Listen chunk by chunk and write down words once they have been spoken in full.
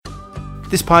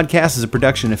This podcast is a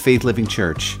production of Faith Living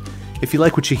Church. If you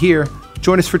like what you hear,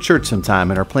 join us for church sometime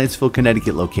at our Plantsville,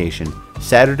 Connecticut location,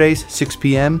 Saturdays, 6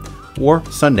 p.m., or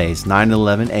Sundays, 9 and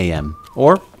 11 a.m.,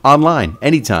 or online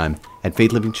anytime at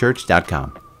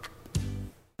faithlivingchurch.com.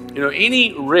 You know,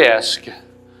 any risk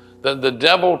that the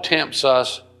devil tempts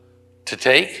us to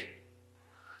take,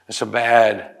 it's a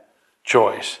bad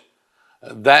choice.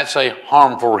 That's a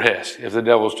harmful risk if the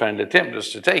devil's trying to tempt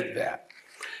us to take that.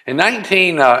 In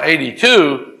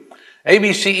 1982,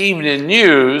 ABC Evening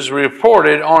News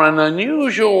reported on an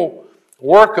unusual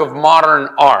work of modern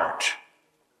art.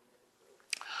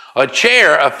 A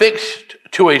chair affixed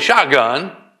to a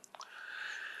shotgun.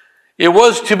 It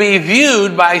was to be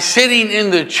viewed by sitting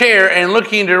in the chair and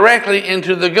looking directly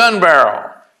into the gun barrel.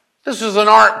 This is an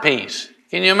art piece.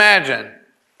 Can you imagine?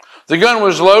 The gun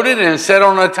was loaded and set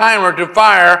on a timer to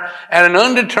fire at an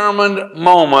undetermined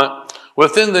moment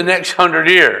within the next 100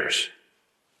 years.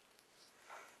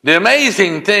 The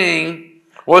amazing thing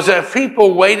was that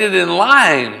people waited in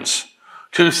lines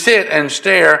to sit and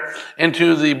stare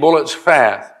into the bullet's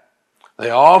path. They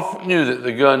all knew that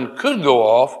the gun could go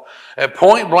off at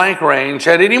point blank range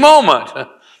at any moment,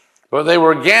 but they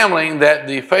were gambling that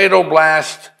the fatal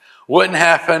blast wouldn't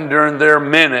happen during their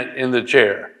minute in the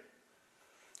chair.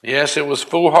 Yes, it was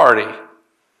foolhardy.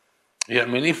 Yet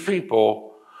many people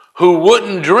who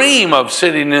wouldn't dream of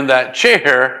sitting in that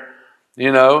chair,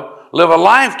 live a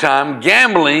lifetime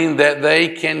gambling that they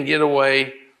can get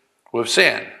away with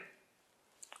sin.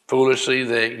 Foolishly,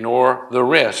 they ignore the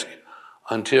risk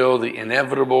until the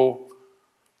inevitable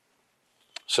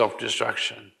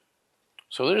self-destruction.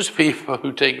 So there's people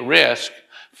who take risks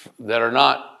that are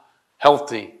not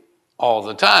healthy all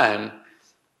the time,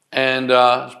 and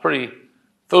it's pretty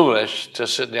foolish to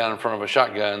sit down in front of a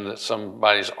shotgun that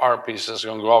somebody's art piece is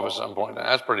going to go off at some point.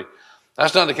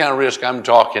 That's not the kind of risk I'm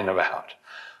talking about.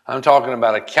 I'm talking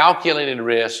about a calculated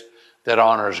risk that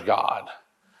honors God.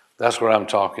 That's what I'm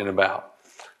talking about.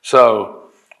 So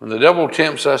when the devil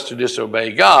tempts us to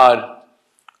disobey God,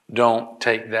 don't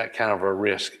take that kind of a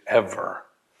risk ever.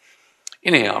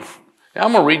 Anyhow,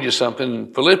 I'm going to read you something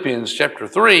in Philippians chapter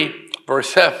 3, verse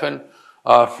 7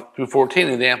 through 14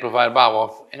 in the Amplified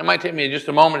Bible. And it might take me just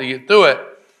a moment to get through it.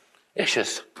 It's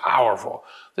just powerful.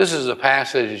 This is a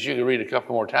passage that you can read a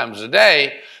couple more times a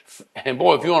day. And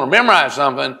boy, if you want to memorize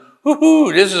something,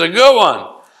 this is a good one.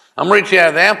 I'm reading out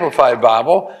of the Amplified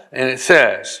Bible, and it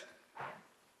says,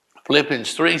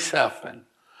 Philippians 3:7.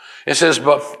 It says,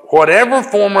 but whatever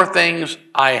former things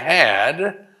I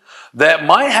had that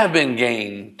might have been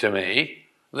gained to me,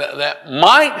 I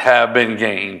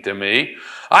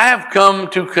have come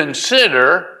to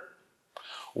consider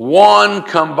one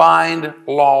combined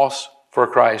loss for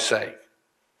Christ's sake.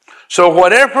 So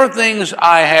whatever things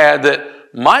I had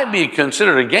that might be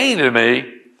considered a gain to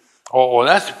me,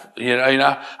 that's,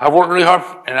 I've worked really hard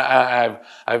and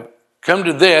I've come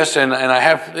to this and I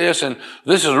have this and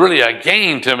this is really a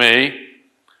gain to me.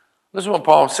 This is what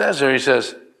Paul says there. He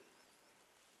says,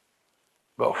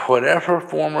 but whatever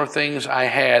former things I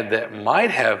had that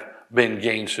might have been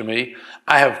gains to me,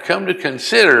 I have come to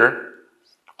consider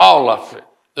all of it.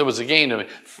 There was a gain to me.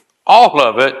 All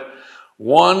of it,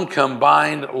 one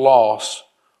combined loss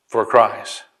for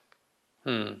Christ.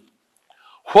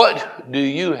 What do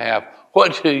you have?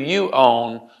 What do you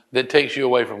own that takes you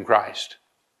away from Christ?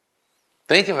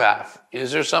 Think about it.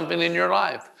 Is there something in your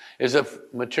life? Is it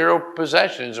material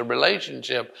possessions, a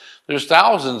relationship? There's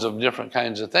thousands of different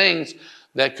kinds of things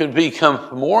that could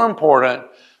become more important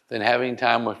than having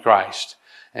time with Christ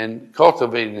and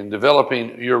cultivating and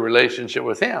developing your relationship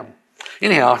with Him.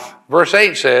 Anyhow, verse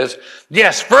 8 says,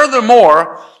 yes,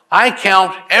 furthermore, I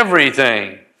count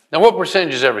everything. Now, what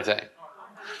percentage is everything?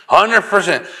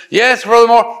 100%. Yes,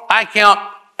 furthermore, I count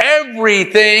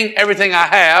everything I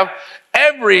have,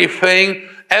 everything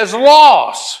as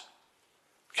loss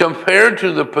compared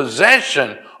to the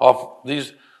possession of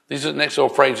these next little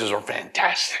phrases are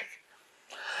fantastic.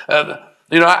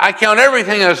 I count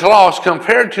everything as loss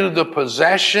compared to the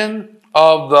possession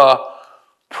of the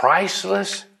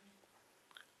priceless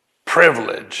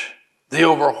privilege, the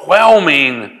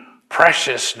overwhelming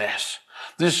preciousness,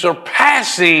 the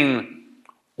surpassing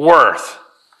worth,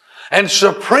 and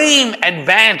supreme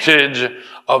advantage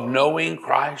of knowing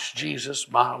Christ Jesus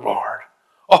my Lord.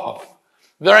 Oh,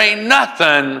 there ain't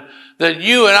nothing that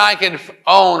you and I can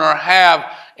own or have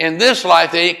in this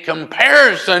life that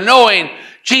compares to knowing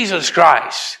Jesus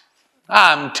Christ.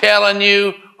 I'm telling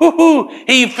you,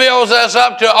 He fills us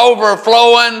up to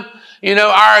overflowing.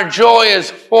 Our joy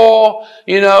is full.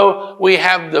 We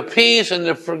have the peace and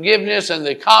the forgiveness and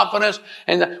the confidence.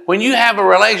 And when you have a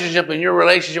relationship and your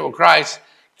relationship with Christ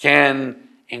can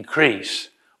increase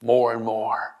more and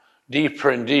more, deeper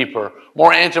and deeper,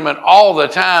 more intimate all the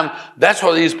time. That's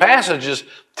what these passages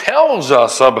tells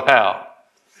us about.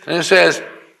 And it says,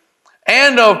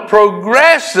 and of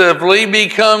progressively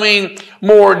becoming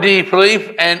more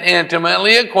deeply and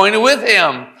intimately acquainted with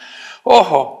him.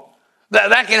 Oh,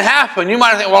 that can happen. You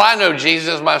might think, well, I know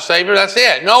Jesus is my Savior. That's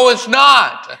it. No, it's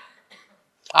not.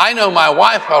 I know my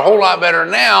wife a whole lot better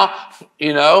now.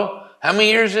 You know, how many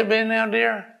years has it been now,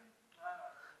 dear?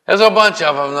 There's a bunch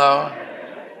of them, though.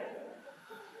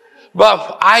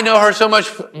 But I know her so much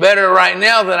better right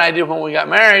now than I did when we got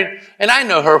married. And I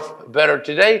know her better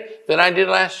today than I did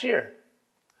last year.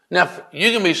 Now,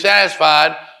 you can be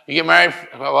satisfied. You get married,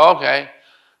 well, okay,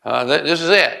 this is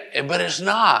it. But it's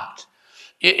not.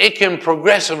 It can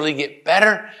progressively get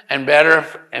better and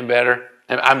better and better.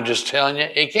 And I'm just telling you,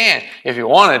 it can if you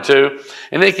wanted to.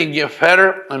 And it can get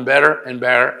better and better and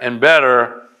better and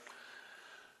better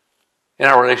in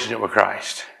our relationship with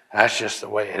Christ. That's just the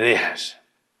way it is.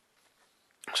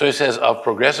 So he says, of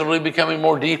progressively becoming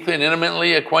more deeply and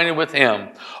intimately acquainted with him,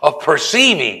 of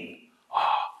perceiving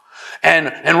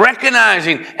and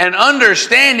recognizing and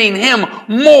understanding him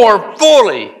more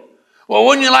fully. Well,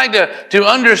 wouldn't you like to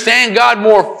understand God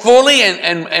more fully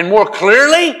and more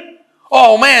clearly?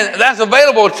 Oh man, that's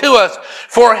available to us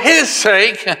for his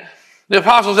sake. The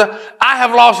apostle said, I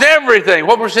have lost everything.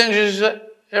 What percentage is it?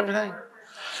 Everything?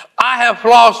 I have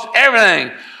lost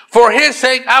everything. For his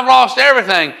sake, I've lost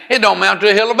everything. It don't amount to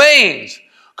a hill of beans.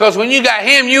 Because when you got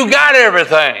him, you got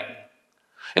everything.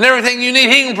 And everything you need,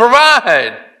 he can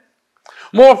provide.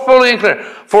 More fully and clear.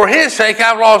 For his sake,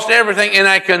 I've lost everything, and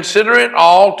I consider it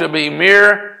all to be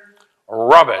mere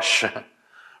rubbish.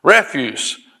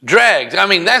 Refuse. Dregs. I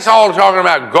mean, that's all talking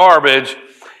about garbage.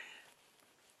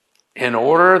 In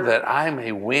order that I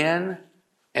may win,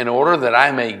 in order that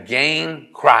I may gain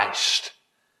Christ,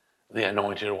 the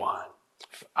Anointed One.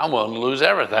 I'm willing to lose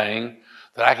everything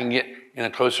that I can get in a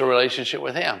closer relationship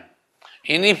with him.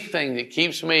 Anything that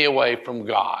keeps me away from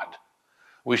God,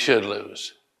 we should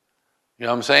lose. You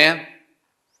know what I'm saying?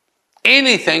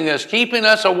 Anything that's keeping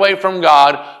us away from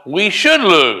God, we should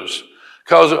lose.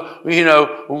 Because, you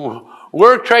know,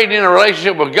 we're trading in a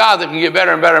relationship with God that can get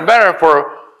better and better and better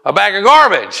for a bag of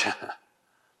garbage.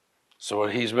 So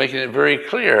he's making it very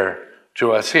clear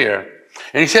to us here.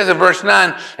 And he says in verse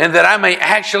 9, and that I may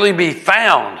actually be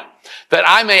found. That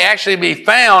I may actually be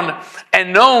found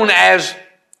and known as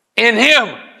in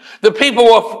him. The people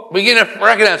will begin to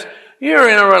recognize, you're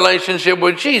in a relationship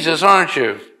with Jesus, aren't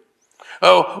you?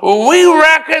 Oh, we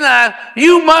recognize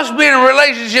you must be in a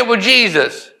relationship with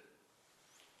Jesus.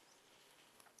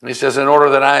 And he says, in order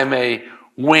that I may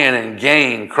win and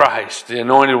gain Christ, the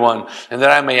Anointed One, and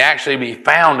that I may actually be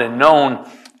found and known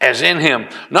as in him.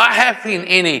 Not having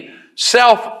any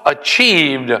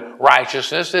self-achieved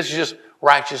righteousness. This is just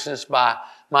righteousness by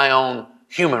my own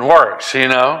human works, you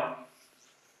know.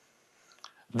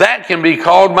 That can be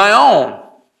called my own.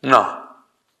 No.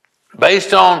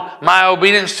 Based on my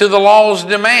obedience to the law's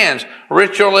demands,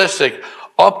 ritualistic,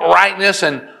 uprightness,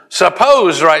 and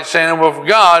supposed right standing with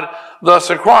God, thus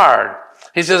acquired.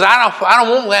 He says, I don't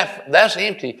want that. That's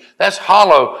empty. That's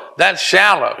hollow. That's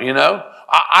shallow, you know.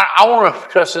 I want to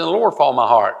trust in the Lord with all my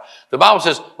heart. The Bible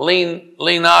says, lean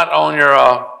not on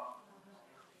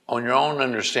your own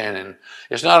understanding.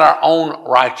 It's not our own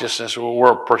righteousness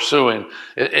we're pursuing.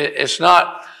 It's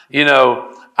not, you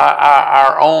know,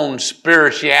 our own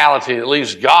spirituality that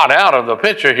leaves God out of the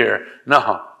picture here.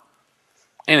 No.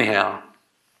 Anyhow,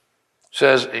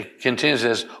 it continues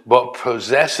this, but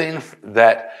possessing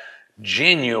that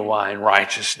genuine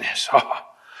righteousness,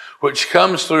 which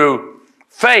comes through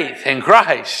faith in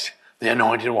Christ, the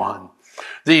Anointed One.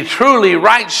 The truly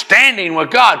right standing with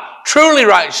God. Truly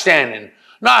right standing.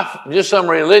 Not just some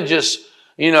religious,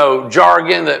 you know,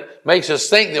 jargon that makes us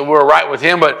think that we're right with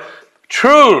him, but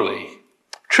truly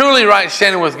right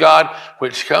standing with God,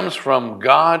 which comes from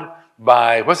God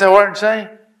by, what's that word say?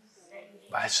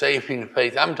 By saving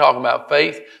faith. I'm talking about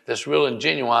faith that's real and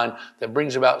genuine, that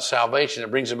brings about salvation, that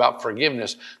brings about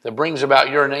forgiveness, that brings about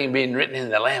your name being written in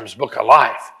the Lamb's Book of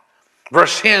Life.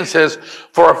 Verse 10 says,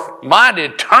 for my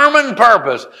determined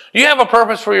purpose. Do you have a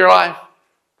purpose for your life?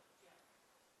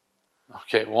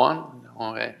 Okay, one.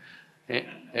 Okay.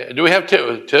 Do we have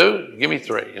two? Two? Give me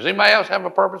three. Does anybody else have a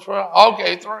purpose for life?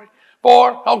 Okay, 3.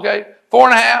 4. Okay.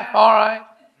 4.5. All right.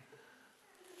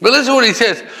 But listen to what he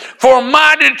says. For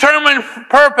my determined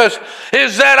purpose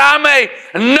is that I may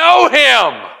know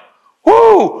him.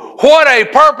 Woo! What a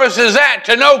purpose is that,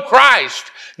 to know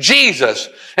Christ, Jesus,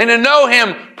 and to know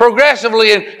him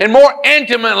progressively and more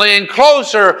intimately and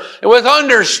closer with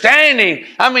understanding.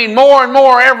 I mean, more and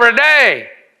more every day.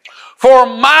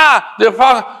 the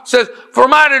apostle says, for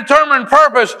my determined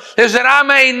purpose is that I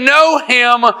may know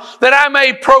him, that I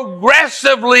may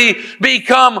progressively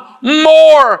become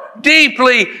more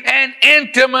deeply and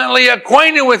intimately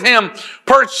acquainted with him,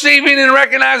 perceiving and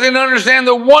recognizing and understand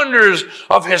the wonders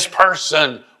of his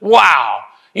person. Wow.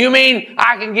 You mean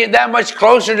I can get that much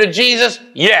closer to Jesus?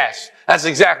 Yes, that's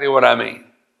exactly what I mean.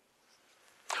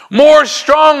 More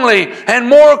strongly and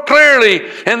more clearly,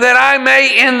 and that I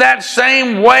may in that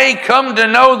same way come to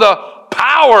know the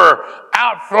power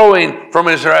outflowing from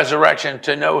his resurrection.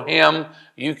 To know him,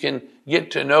 you can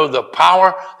get to know the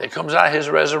power that comes out of his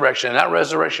resurrection. And that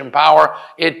resurrection power,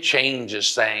 it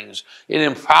changes things. It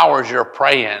empowers your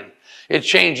praying. It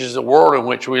changes the world in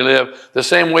which we live. The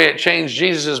same way it changed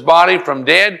Jesus' body from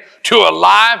dead to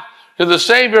alive to the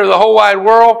Savior of the whole wide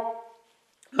world.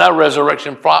 That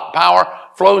resurrection power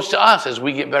flows to us as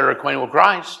we get better acquainted with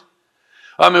Christ.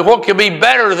 I mean, what could be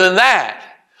better than that?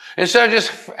 Instead of just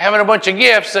having a bunch of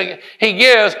gifts that he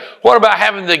gives, what about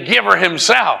having the giver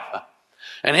himself?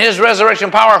 And his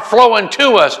resurrection power flowing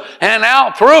to us and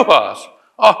out through us.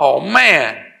 Oh,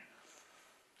 man.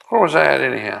 Where was I at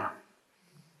anyhow?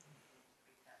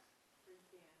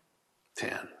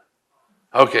 10.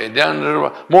 Okay, down to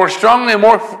the, more strongly and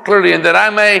more clearly, and that I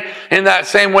may in that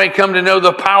same way come to know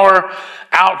the power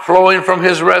outflowing from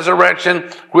his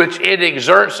resurrection, which it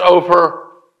exerts over.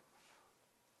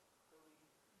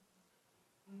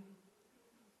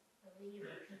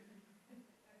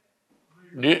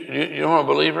 Do you know what a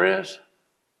believer is?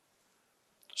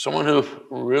 Someone who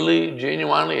really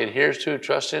genuinely adheres to,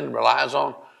 trusts in, relies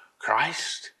on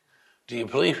Christ. Do you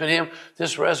believe in him?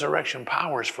 This resurrection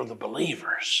power is for the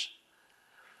believers.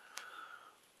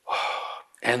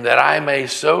 And that I may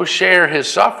so share his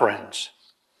sufferings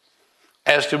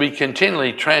as to be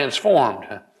continually transformed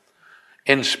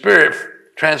in spirit.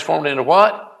 Transformed into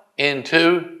what?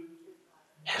 Into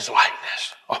his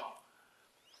likeness. Oh.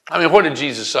 I mean, what did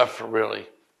Jesus suffer really?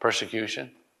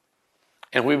 Persecution.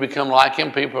 And we become like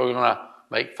him. People are going to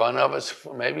make fun of us,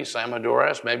 maybe slam-adore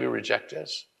us, maybe reject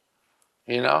us.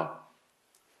 You know?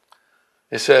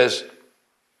 It says,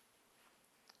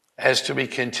 as to be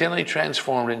continually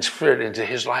transformed in spirit into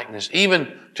his likeness,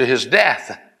 even to his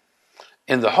death,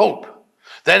 in the hope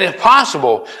that if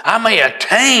possible, I may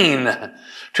attain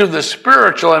to the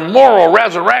spiritual and moral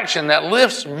resurrection that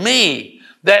lifts me,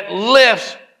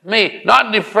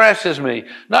 not depresses me,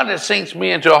 not that sinks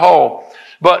me into a hole,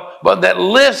 but that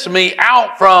lifts me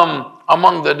out from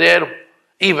among the dead,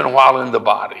 even while in the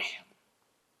body.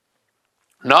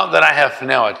 Not that I have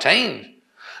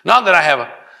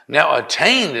now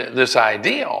attained this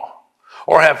ideal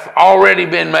or have already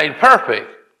been made perfect.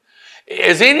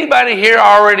 Is anybody here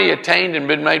already attained and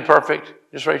been made perfect?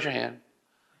 Just raise your hand.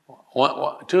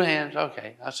 One, 2 hands?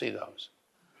 Okay, I see those.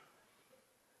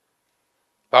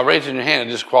 By raising your hand,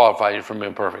 it disqualifies you from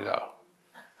being perfect, though.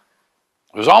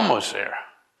 It was almost there.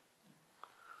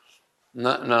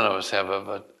 None of us have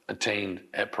attained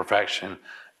at perfection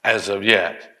as of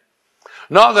yet.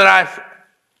 Not that I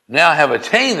now have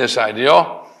attained this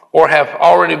ideal or have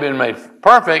already been made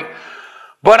perfect,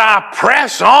 but I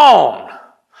press on.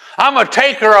 I'm a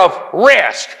taker of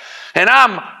risk, and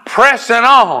I'm pressing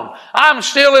on. I'm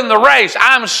still in the race.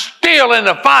 I'm still in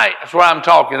the fight. That's what I'm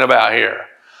talking about here.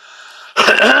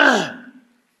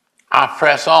 I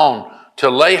press on to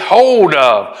lay hold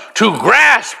of, to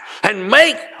grasp, and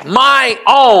make my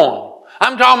own.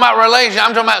 I'm talking about relationship.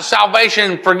 I'm talking about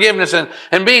salvation and forgiveness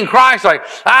and being Christ-like.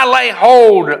 I lay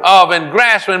hold of and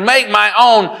grasp and make my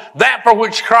own that for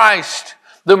which Christ,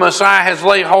 the Messiah, has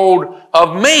laid hold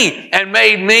of me and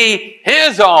made me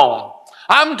his own.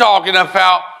 I'm talking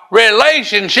about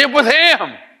relationship with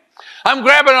him. I'm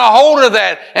grabbing a hold of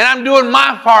that and I'm doing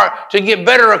my part to get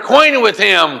better acquainted with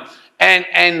him.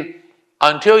 And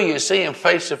until you see him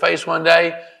face to face one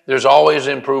day, there's always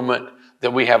improvement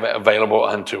that we have available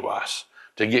unto us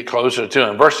to get closer to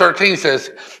him. Verse 13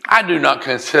 says, I do not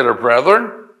consider,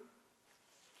 brethren,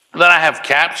 that I have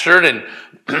captured and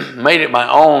made it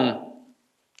my own.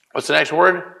 What's the next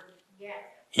word?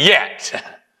 Yet.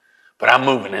 But I'm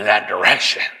moving in that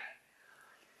direction.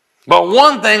 But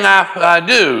one thing I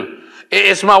do,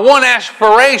 it's my one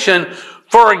aspiration,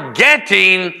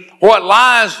 forgetting what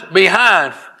lies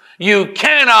behind. You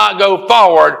cannot go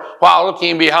forward while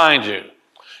looking behind you.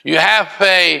 You have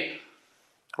a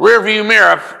rear view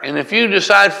mirror, and if you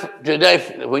decide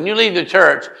today, when you leave the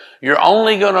church, you're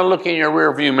only going to look in your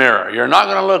rear view mirror. You're not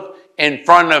going to look in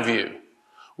front of you.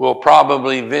 We'll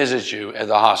probably visit you at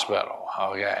the hospital,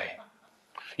 okay?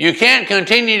 You can't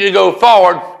continue to go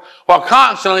forward while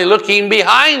constantly looking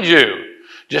behind you.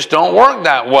 Just don't work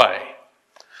that way.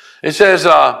 It says,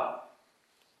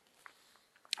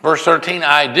 Verse 13,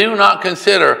 I do not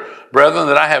consider, brethren,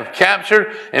 that I have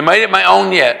captured and made it my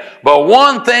own yet. But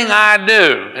one thing I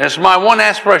do, and it's my one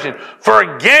aspiration,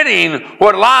 forgetting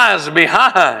what lies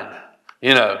behind.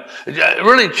 You know,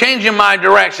 really changing my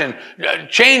direction,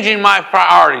 changing my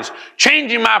priorities,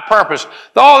 changing my purpose.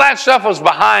 All that stuff was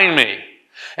behind me.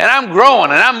 And I'm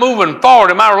growing and I'm moving forward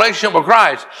in my relationship with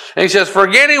Christ. And he says,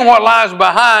 forgetting what lies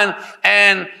behind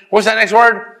and, what's that next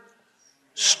word?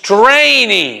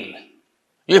 Straining.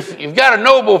 You've got a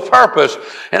noble purpose,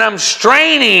 and I'm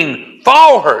straining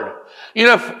forward. You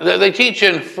know, they teach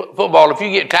in football, if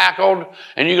you get tackled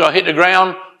and you're going to hit the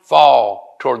ground,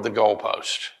 fall toward the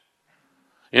goalpost.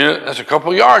 You know, that's a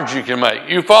couple yards you can make.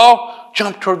 You fall,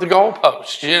 jump toward the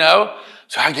goalpost, you know.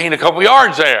 So I gained a couple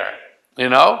yards there, you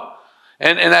know.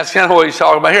 And that's kind of what he's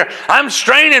talking about here. I'm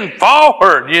straining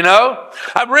forward, you know.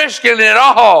 I'm risking it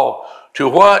all to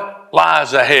what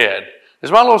lies ahead.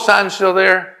 Is my little sign still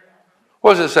there?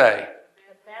 What does it say?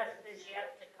 The best is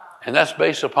yet to come. And that's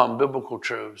based upon biblical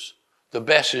truths. The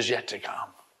best is yet to come.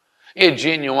 It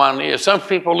genuinely is. Some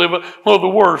people live, well, the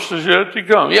worst is yet to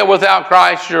come. Yeah, without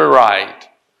Christ, you're right.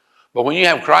 But when you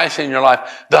have Christ in your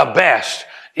life, the best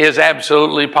is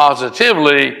absolutely,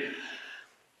 positively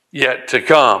yet to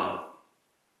come.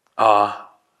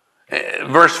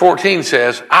 Verse 14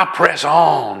 says, I press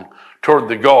on toward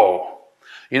the goal.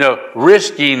 You know,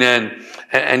 risking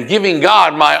and giving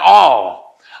God my all.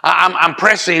 I'm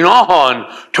pressing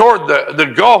on toward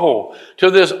the goal, to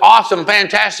this awesome,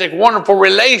 fantastic, wonderful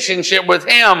relationship with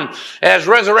Him as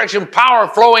resurrection power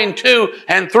flowing to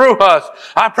and through us.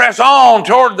 I press on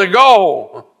toward the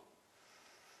goal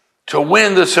to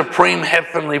win the supreme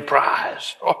heavenly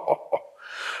prize,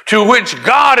 to which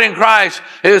God in Christ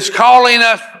is calling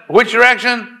us, which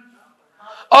direction?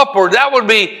 Upward. That would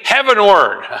be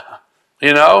heavenward.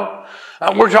 You know,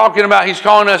 we're talking about He's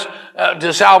calling us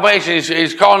to salvation.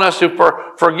 He's calling us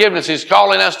to forgiveness. He's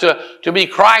calling us to be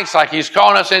Christ-like. He's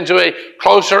calling us into a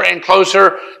closer and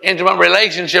closer intimate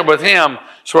relationship with Him.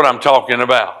 That's what I'm talking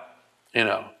about, you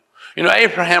know. You know,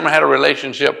 Abraham had a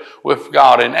relationship with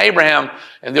God. And Abraham,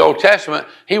 in the Old Testament,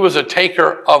 he was a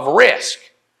taker of risk.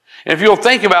 And if you'll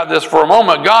think about this for a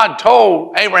moment, God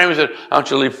told Abraham, He said, I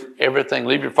want you to leave everything,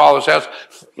 leave your father's house,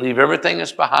 leave everything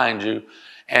that's behind you.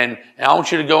 And I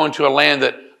want you to go into a land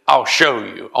that I'll show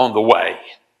you on the way.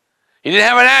 He didn't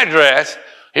have an address.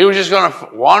 He was just going to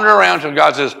wander around until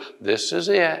God says, this is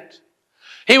it.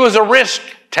 He was a risk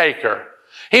taker.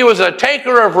 He was a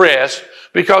taker of risk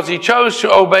because he chose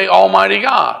to obey Almighty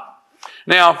God.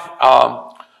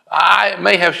 Now, I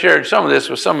may have shared some of this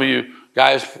with some of you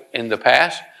guys in the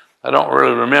past. I don't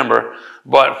really remember.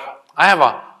 But I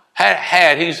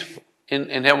have he's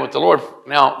in heaven with the Lord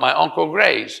now, my Uncle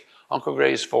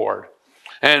Grace Ford.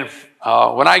 And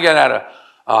when I got out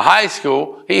of high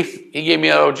school, he gave me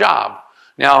a little job.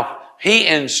 Now, he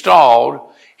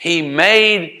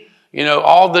made, you know,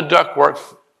 all the ductwork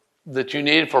that you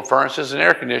needed for furnaces and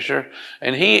air conditioners.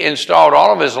 And he installed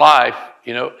all of his life,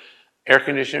 you know, air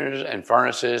conditioners and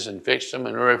furnaces and fixed them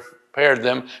and repaired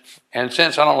them. And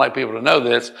since, I don't like people to know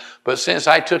this, but since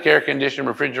I took air conditioning,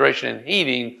 refrigeration, and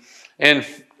heating, and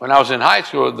when I was in high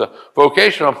school, the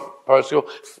vocational part of school,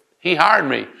 he hired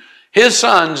me. His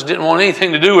sons didn't want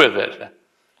anything to do with it.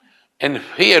 And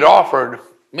he had offered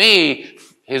me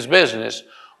his business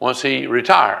once he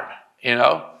retired, you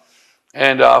know.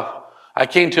 And I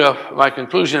came to my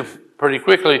conclusion pretty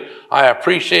quickly. I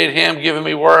appreciated him giving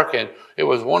me work, and it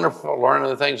was wonderful learning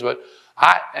the things. But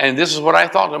and this is what I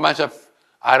thought to myself,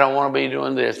 I don't want to be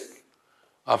doing this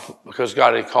because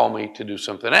God had called me to do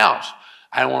something else.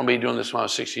 I don't want to be doing this when I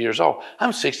was 60 years old.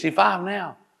 I'm 65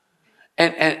 now.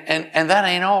 And that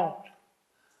ain't old.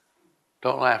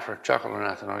 Don't laugh or chuckle or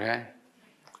nothing, okay?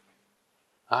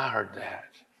 I heard that.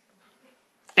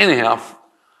 Anyhow,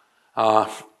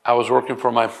 I was working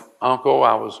for my uncle.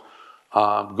 I was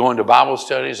going to Bible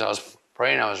studies. I was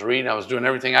praying. I was reading. I was doing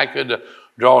everything I could to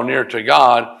draw near to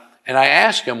God. And I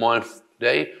asked him one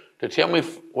day to tell me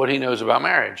what he knows about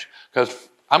marriage, because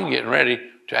I'm getting ready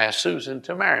to ask Susan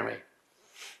to marry me.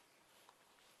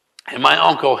 And my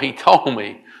uncle, he told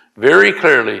me very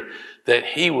clearly that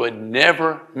he would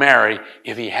never marry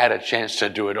if he had a chance to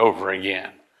do it over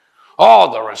again.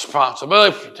 All the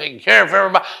responsibility for taking care of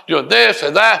everybody, doing this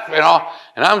and that, and all.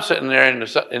 And I'm sitting there in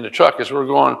the truck as we're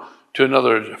going to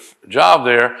another job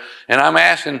there, and I'm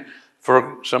asking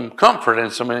for some comfort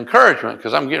and some encouragement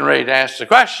because I'm getting ready to ask the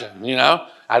question, you know.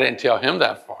 I didn't tell him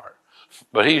that part.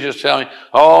 But he's just telling me,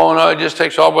 oh, no, it just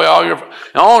takes away all your...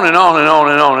 On and on and on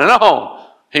and on and on.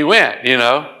 He went, you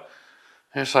know.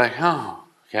 It's like, oh,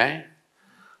 okay.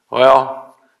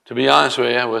 Well, to be honest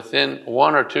with you, within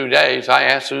 1 or 2 days, I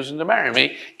asked Susan to marry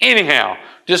me anyhow,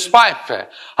 despite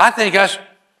that. I think I was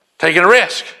taking a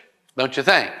risk, don't you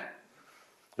think?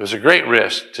 It was a great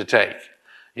risk to take,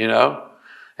 you know.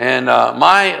 And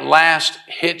my last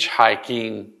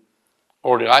hitchhiking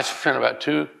ordeal, I spent about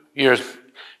 2 years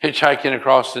hitchhiking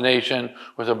across the nation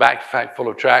with a backpack full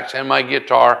of tracts and my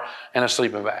guitar and a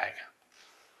sleeping bag.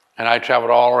 And I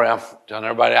traveled all around, telling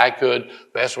everybody I could,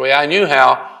 best way I knew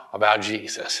how, about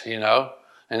Jesus, you know.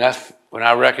 And that's when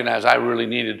I recognized I really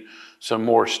needed some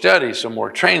more study, some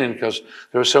more training, because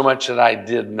there was so much that I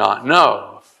did not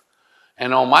know.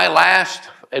 And on my last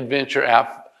adventure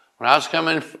out, when I was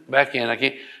coming back in,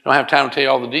 don't have time to tell you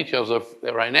all the details of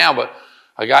it right now, but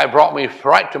a guy brought me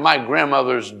right to my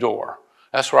grandmother's door.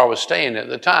 That's where I was staying at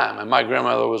the time. And my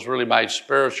grandmother was really my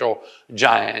spiritual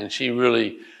giant, and she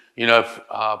really, you know,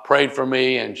 prayed for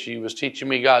me, and she was teaching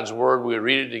me God's word. We would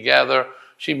read it together.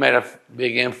 She made a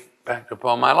big impact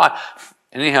upon my life.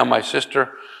 Anyhow, my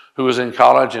sister, who was in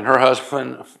college, and her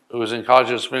husband, who was in college,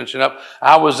 was finishing up,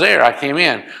 I was there. I came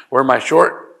in wearing my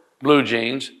short blue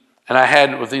jeans, and I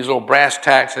had with these little brass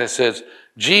tacks that says,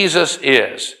 Jesus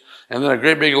is, and then a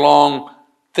great big long,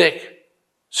 thick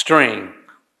string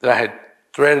that I had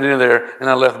threaded in there, and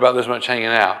I left about this much hanging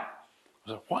out. I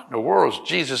was like, what in the world is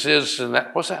Jesus is? And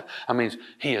that, what's that? I mean,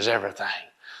 he is everything.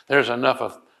 There's enough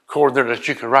of cord there that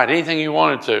you could write anything you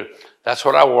wanted to. That's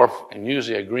what I wore, and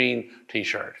usually a green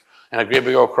t-shirt and a great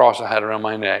big old cross I had around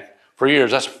my neck. For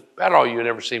years, that's about all you'd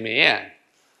ever see me in.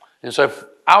 And so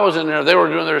I was in there. They were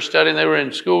doing their studying. They were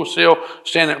in school still,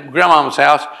 staying at grandmama's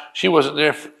house. She wasn't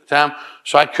there for the time,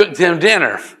 so I cooked them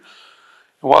dinner.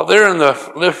 While they're in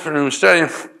the living room studying,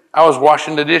 I was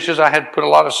washing the dishes. I had put a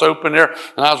lot of soap in there,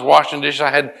 and I was washing dishes.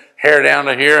 I had hair down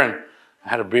to here, and I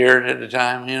had a beard at the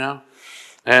time, you know.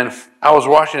 And I was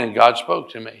washing, and God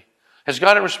spoke to me. Has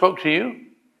God ever spoke to you?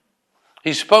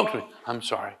 He spoke to me. I'm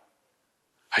sorry.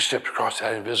 I stepped across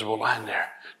that invisible line there,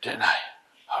 didn't I?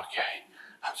 Okay,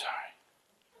 I'm sorry.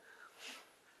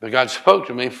 But God spoke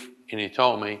to me, and he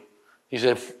told me, he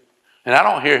said, and I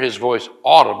don't hear his voice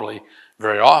audibly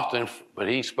very often, but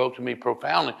he spoke to me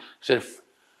profoundly. He said,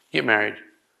 get married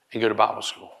and go to Bible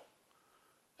school.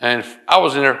 And I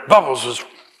was in there, bubbles was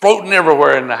floating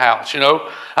everywhere in the house, you know.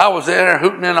 I was there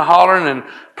hooting and hollering and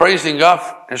praising God.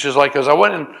 And it's just like, because I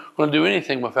wasn't going to do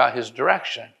anything without his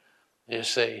direction, you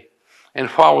see. And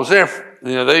while I was there,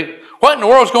 you know, what in the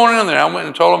world's going on there? I went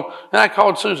and told them, and I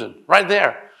called Susan right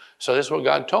there. So this is what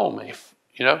God told me,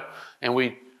 you know. And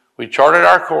we charted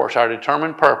our course, our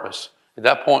determined purpose. At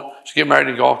that point, to get married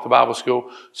and go off to Bible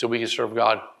school so we could serve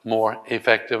God more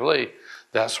effectively.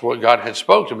 That's what God had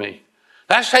spoke to me.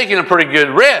 That's taking a pretty good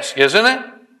risk, isn't it?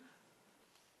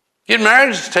 Getting married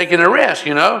is taking a risk,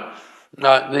 you know.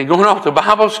 Then going off to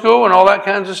Bible school and all that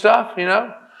kinds of stuff, you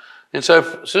know. And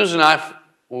so Susan and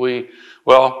I,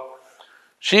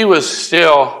 she was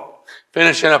still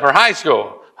finishing up her high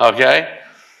school, okay?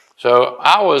 So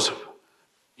I was,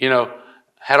 you know,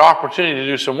 had opportunity to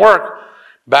do some work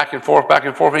back and forth.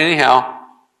 Anyhow,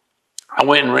 I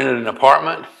went and rented an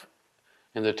apartment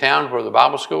in the town where the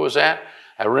Bible school was at.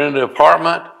 I rented an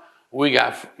apartment. We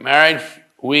got married.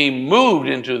 We moved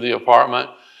into the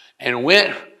apartment and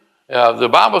went. The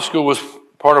Bible school was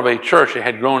part of a church. It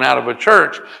had grown out of a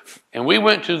church. And we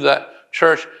went to that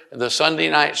church at the Sunday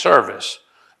night service.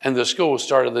 And the school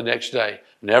started the next day.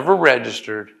 Never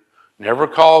registered. Never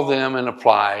called them and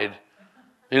applied.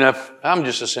 You know, I'm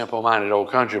just a simple-minded old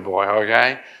country boy,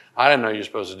 okay? I didn't know you were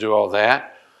supposed to do all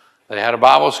that. They had a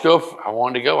Bible school. I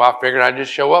wanted to go. I figured I'd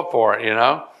just show up for it, you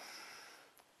know.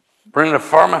 Rented an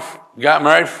apartment, got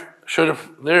married, should have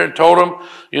there, told them,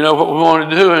 you know, what we wanted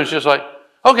to do. And it's just like,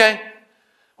 okay.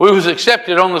 We was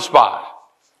accepted on the spot.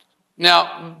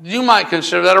 Now, you might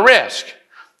consider that a risk,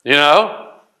 you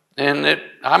know. And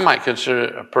I might consider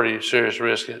it a pretty serious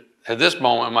risk at this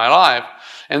moment in my life.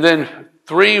 And then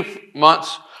 3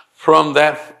 months from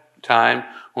that time,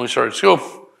 when we started school,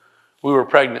 we were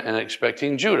pregnant and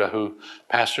expecting Judah, who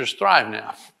pastors Thrive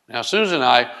now. Now, Susan and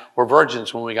I were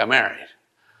virgins when we got married.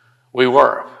 We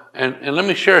were. And let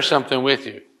me share something with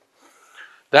you.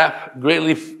 That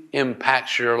greatly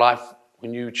impacts your life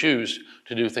when you choose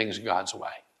to do things God's way.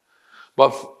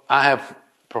 But I have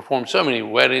performed so many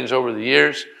weddings over the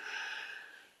years,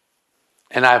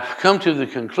 and I've come to the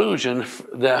conclusion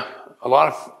that a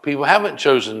lot of people haven't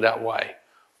chosen that way.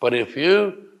 But if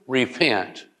you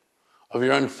repent of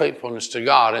your unfaithfulness to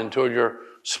God and toward your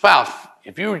spouse,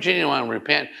 if you genuinely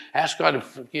repent, ask God to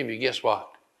forgive you, guess what?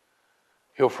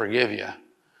 He'll forgive you.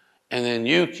 And then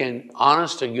you can,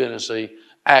 honest to goodnessly,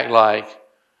 act like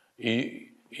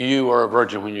you were a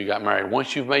virgin when you got married.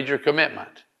 Once you've made your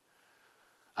commitment.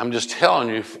 I'm just telling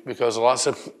you because lots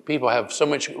of people have so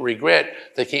much regret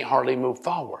they can't hardly move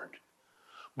forward.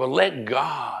 But let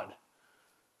God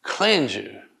cleanse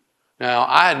you. Now,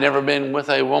 I had never been with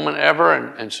a woman ever,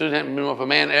 and Susan hadn't been with a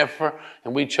man ever,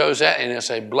 and we chose that, and it's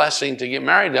a blessing to get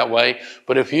married that way.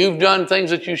 But if you've done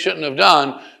things that you shouldn't have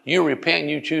done, you repent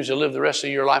and you choose to live the rest of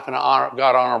your life in a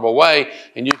God-honorable way,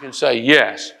 and you can say,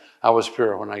 yes, I was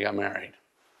pure when I got married.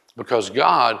 Because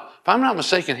God, if I'm not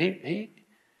mistaken, He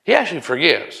actually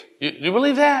forgives. You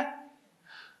believe that?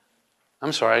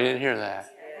 I'm sorry, I didn't hear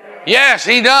that. Yes,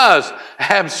 He does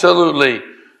absolutely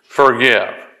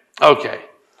forgive. Okay.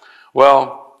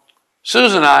 Well,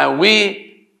 Susan and I,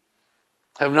 we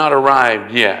have not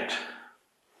arrived yet.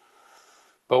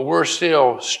 But we're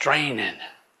still straining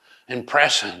and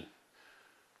pressing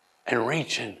and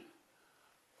reaching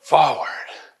forward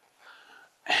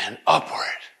and upward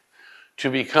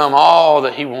to become all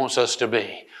that He wants us to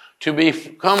be. To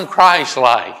become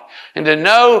Christ-like and to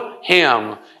know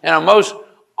Him in a most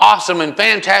awesome and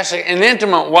fantastic and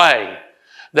intimate way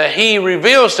that He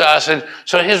reveals to us, and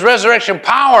so His resurrection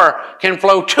power can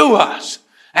flow to us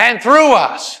and through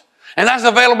us. And that's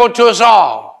available to us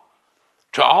all.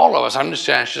 To all of us. I'm just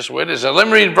saying, it's just what it is. Let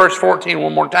me read verse 14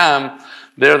 one more time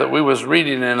there that we was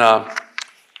reading in,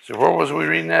 so where was we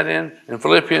reading that in? In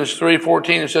Philippians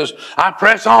 3:14, it says, I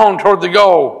press on toward the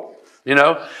goal. You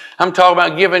know, I'm talking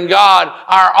about giving God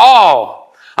our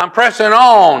all. I'm pressing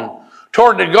on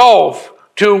toward the goal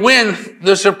to win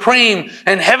the supreme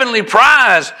and heavenly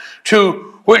prize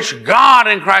to which God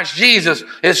in Christ Jesus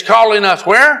is calling us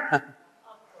where?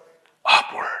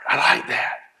 Upward. I like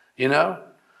that. You know?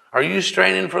 Are you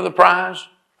straining for the prize?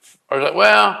 Or is it,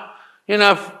 well, you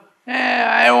know,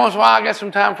 every once in a while I get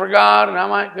some time for God and I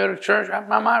might go to church.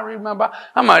 I might read my Bible.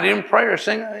 I might even pray or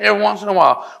sing every once in a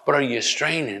while. But are you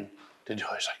straining to do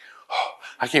it? It's like, oh,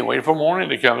 I can't wait for morning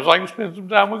to come. It's like spend some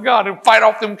time with God and fight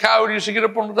off them coyotes to get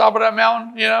up on the top of that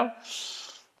mountain, you know.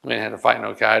 We didn't have to fight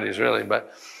no coyotes really,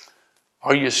 but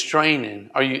are you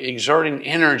straining? Are you exerting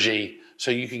energy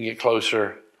so you can get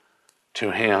closer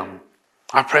to Him?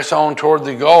 I press on toward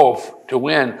the goal to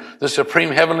win the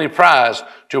supreme heavenly prize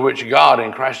to which God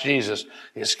in Christ Jesus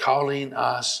is calling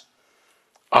us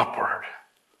upward.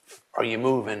 Are you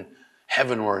moving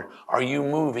heavenward? Are you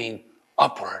moving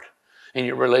upward in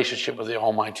your relationship with the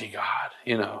Almighty God?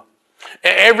 You know,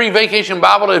 every vacation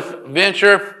Bible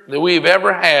adventure that we've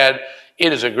ever had,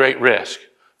 it is a great risk.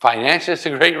 Financially, it's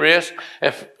a great risk.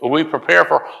 If we prepare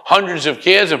for hundreds of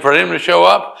kids and for them to show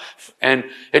up, and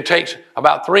it takes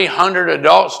about 300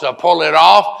 adults to pull it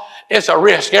off, it's a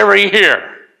risk every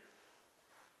year.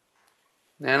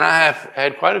 And I have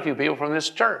had quite a few people from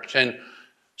this church, and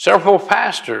several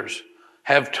pastors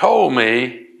have told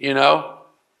me, you know,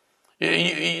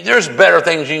 there's better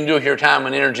things you can do with your time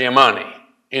and energy and money,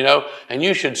 you know, and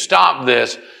you should stop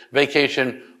this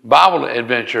vacation Bible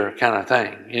adventure kind of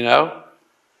thing, you know.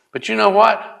 But you know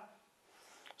what?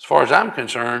 As far as I'm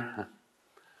concerned,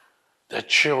 the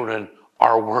children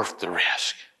are worth the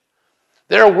risk.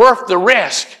 They're worth the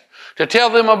risk to tell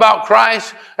them about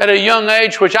Christ at a young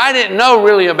age, which I didn't know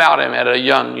really about Him at a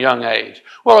young age.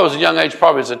 Well, it was a young age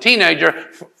probably as a teenager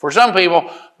for some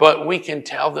people, but we can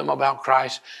tell them about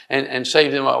Christ and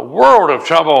save them a world of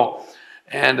trouble.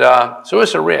 And so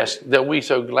it's a risk that we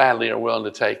so gladly are willing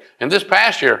to take. And this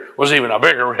past year was even a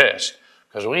bigger risk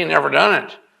because we ain't never done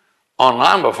it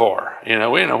online before. You know,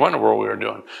 we didn't know what in the world we were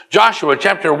doing. Joshua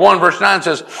chapter 1 verse 9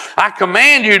 says, I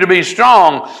command you to be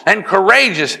strong and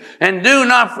courageous and do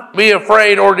not be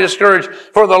afraid or discouraged,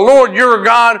 for the Lord your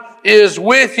God is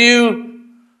with you.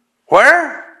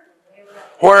 Where?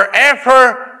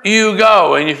 Wherever you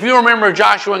go. And if you remember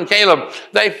Joshua and Caleb,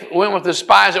 they went with the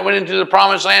spies that went into the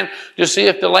promised land to see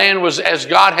if the land was as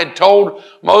God had told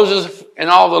Moses and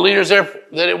all the leaders there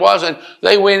that it was. And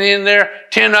they went in there,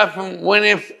 10 of them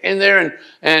went in there,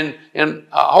 and a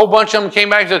whole bunch of them came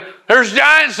back and said, there's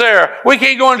giants there. We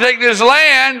can't go and take this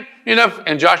land. You know,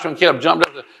 and Joshua and Caleb jumped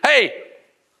up and said, hey,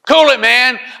 cool it,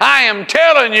 man. I am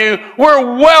telling you,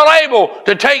 we're well able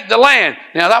to take the land.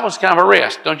 Now, that was kind of a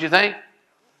risk, don't you think?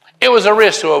 It was a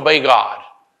risk to obey God.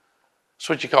 That's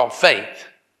what you call faith.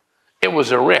 It was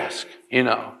a risk, you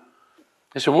know.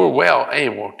 And so we're well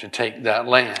able to take that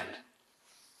land.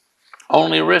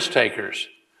 Only risk takers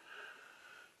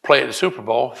play at the Super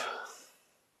Bowl.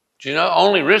 Do you know?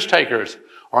 Only risk takers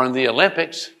are in the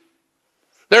Olympics.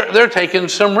 They're taking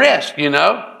some risk, you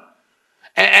know.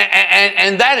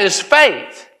 And that is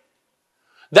faith.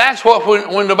 That's what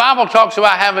when the Bible talks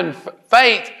about having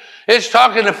faith, it's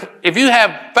talking if you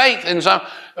have faith in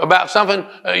about something,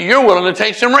 you're willing to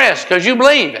take some risk because you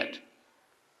believe it.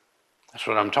 That's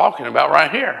what I'm talking about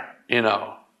right here, you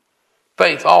know.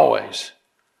 Faith always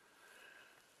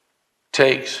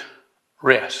takes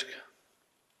risk.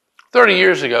 30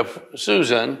 years ago,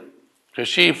 Susan, because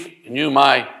she knew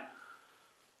my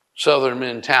Southern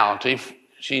mentality,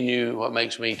 she knew what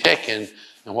makes me tick and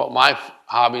what my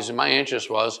hobbies and my interest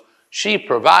was. She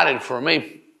provided for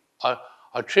me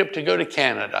a trip to go to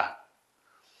Canada.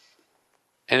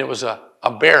 And it was a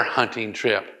bear hunting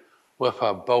trip with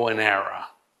a bow and arrow.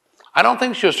 I don't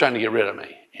think she was trying to get rid of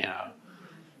me,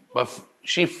 But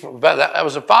that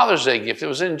was a Father's Day gift. It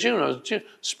was in June. It was June,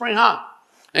 spring hunt.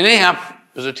 And anyhow,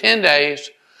 it was 10 days.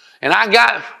 And I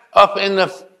got up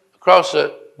across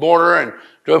the border and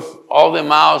drove all the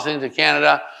miles into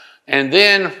Canada. And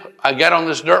then I got on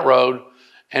this dirt road,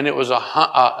 and it was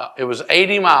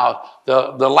 80 miles.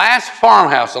 The last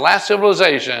farmhouse, the last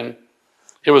civilization,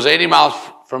 it was 80 miles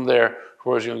from there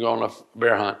where I was going to go on a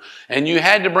bear hunt. And you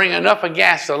had to bring enough of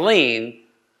gasoline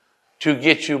to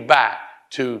get you back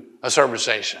to a service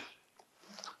station.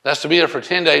 That's to be there for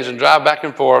 10 days and drive back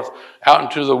and forth out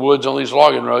into the woods on these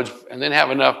logging roads and then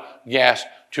have enough gas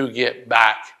to get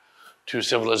back to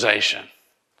civilization.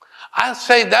 I'd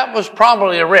say that was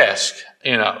probably a risk,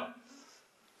 But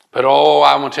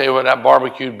I'm going to tell you what, that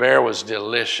barbecued bear was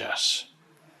delicious.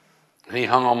 And he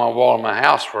hung on my wall in my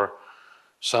house for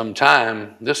some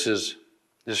time. This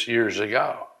years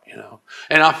ago,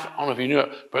 And I don't know if you knew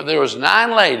it, but there was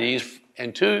 9 ladies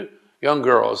and 2 young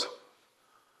girls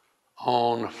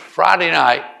on Friday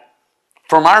night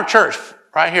from our church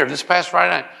right here, this past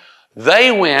Friday night.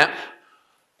 They went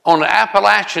on the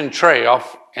Appalachian Trail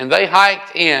and they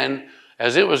hiked in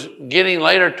as it was getting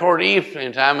later toward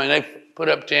evening time, and they put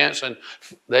up tents and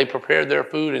they prepared their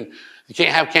food, and you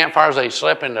can't have campfires. They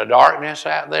slept in the darkness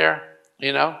out there, Do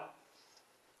y'all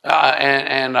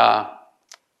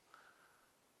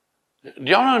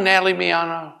know Natalie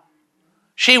Miano?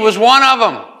 She was one of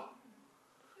them.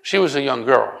 She was a young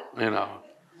girl,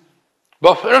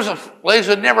 But there's ladies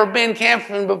who had never been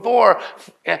camping before.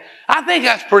 I think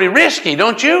that's pretty risky,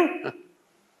 don't you?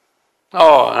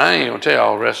 Oh, I ain't going to tell you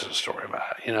all the rest of the story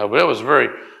about it, But it was very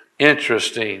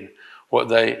interesting what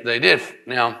they did.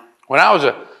 Now, when I was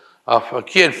a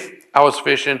kid, I was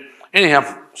fishing.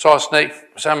 Anyhow, saw a snake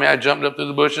beside me. I jumped up through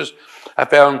the bushes. I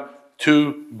found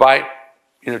 2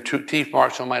 2 teeth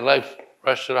marks on my leg.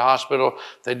 Rushed to the hospital.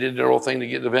 They did their little thing to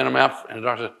get the venom out. And the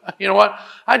doctor said, you know what?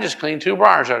 I just cleaned 2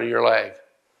 briars out of your leg.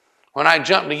 When I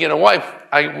jumped to get away,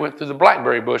 I went through the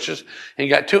blackberry bushes and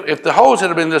got 2. If the holes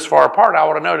had been this far apart, I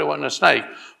would have known it wasn't a snake.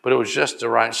 But it was just the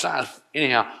right size.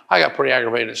 Anyhow, I got pretty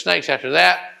aggravated at snakes after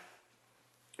that.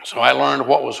 So I learned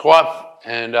what was what.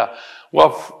 And,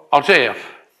 I'll tell you,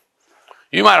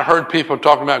 you might have heard people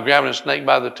talking about grabbing a snake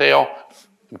by the tail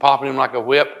and popping him like a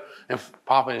whip and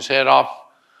popping his head off.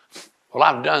 Well,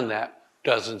 I've done that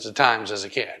dozens of times as a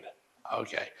kid.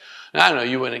 Okay. Now, I know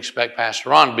you wouldn't expect Pastor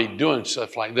Ron to be doing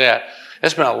stuff like that.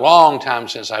 It's been a long time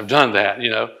since I've done that,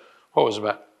 What was it,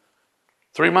 about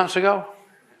 3 months ago?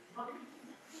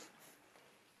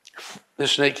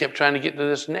 This snake kept trying to get to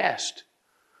this nest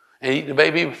and eat the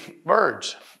baby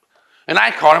birds. And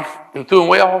I caught him and threw him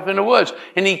way off in the woods.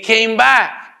 And he came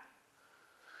back.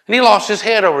 And he lost his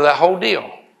head over that whole deal.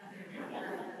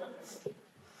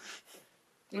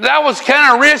 That was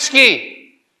kind of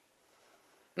risky.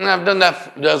 And I've done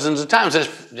that dozens of times.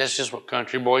 That's just what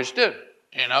country boys do,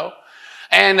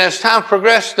 And as time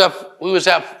progressed, we was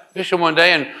out fishing one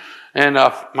day, and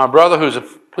my brother, who's a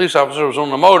police officer, was on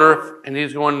the motor, and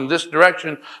he's going in this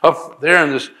direction up there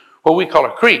in this, what we call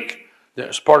a creek.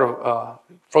 That's part of,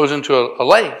 froze into a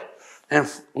lake. And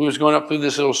we was going up through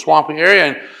this little swampy area,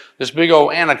 and this big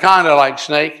old anaconda-like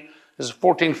snake, this is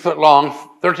 14 foot long,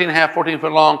 13 and a half, 14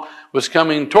 foot long, was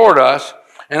coming toward us.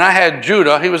 And I had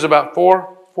Judah, he was about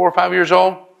 4 or 5 years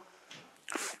old,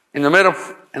 in the middle,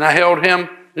 and I held him,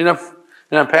 and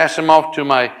I passed him off to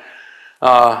my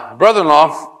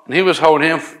brother-in-law, and he was holding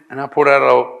him, and I pulled out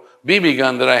a BB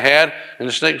gun that I had, and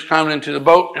the snake was climbing into the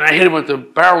boat, and I hit him with the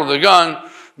barrel of the gun,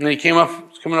 and he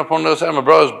coming up on the other side. My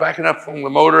brother was backing up from the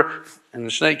motor, and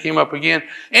the snake came up again.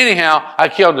 Anyhow, I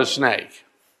killed the snake.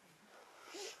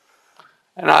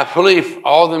 And I believe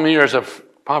all them years of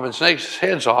popping snakes'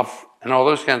 heads off and all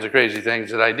those kinds of crazy things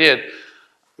that I did,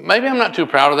 maybe I'm not too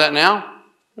proud of that now.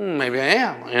 Maybe I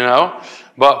am,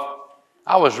 But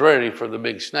I was ready for the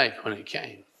big snake when it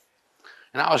came.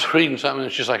 And I was reading something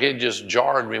that's just like, it just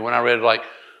jarred me when I read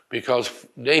because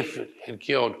David had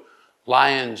killed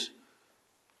lions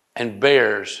and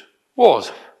bears,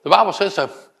 wolves. The Bible says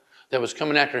stuff that was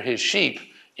coming after his sheep.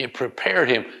 It prepared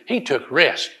him. He took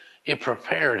risk. It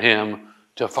prepared him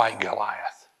to fight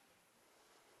Goliath.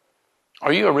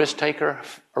 Are you a risk taker?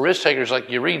 A risk taker is like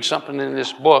you read something in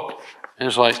this book, and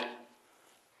it's like,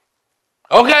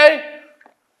 Okay?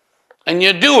 And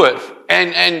you do it.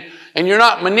 And you're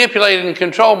not manipulated and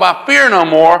controlled by fear no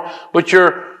more, but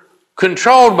you're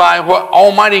controlled by what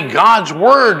Almighty God's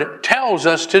Word tells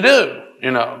us to do,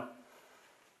 you know.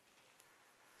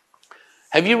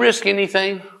 Have you risked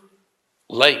anything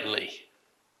lately?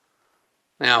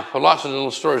 Now, for lots of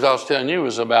little stories I was telling you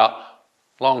was about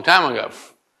a long time ago.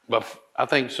 But I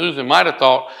think Susan might have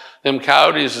thought them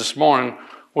coyotes this morning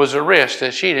was a risk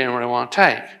that she didn't really want to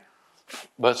take.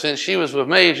 But since she was with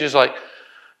me, she's like,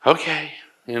 okay,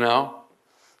 you know,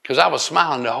 because I was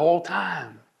smiling the whole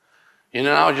time. You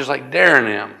know, I was just like daring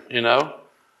them, you know.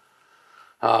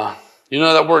 You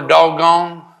know that word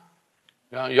doggone?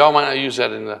 Y'all might not use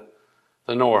that in the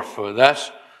north, but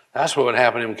that's what would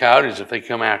happen to them coyotes if they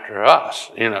come after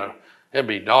us, you know. It'd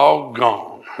be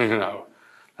doggone, you know.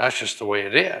 That's just the way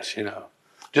it is, you know.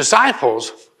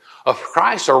 Disciples of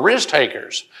Christ are risk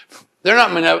takers. They're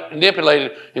not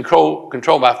manipulated and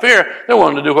controlled by fear. They're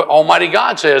willing to do what Almighty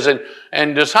God says.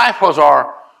 And disciples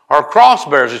are cross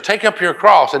bearers. Take up your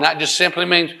cross. And that just simply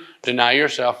means deny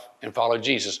yourself and follow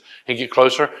Jesus and get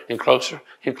closer and closer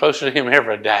and closer to Him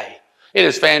every day. It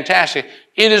is fantastic.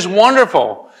 It is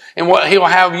wonderful. And what He will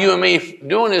have you and me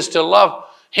doing is to love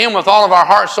Him with all of our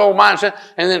heart, soul, mind,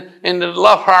 and to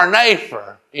love our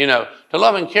neighbor, you know, to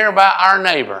love and care about our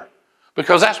neighbor.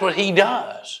 Because that's what He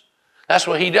does. That's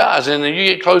what He does. And if you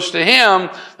get close to Him,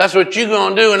 that's what you're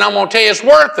going to do. And I'm going to tell you it's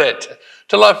worth it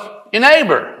to love your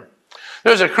neighbor.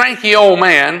 There's a cranky old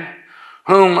man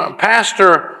whom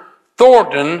Pastor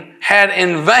Thornton had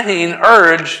in vain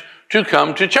urged to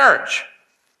come to church.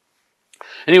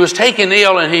 And he was taken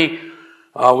ill and he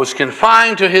was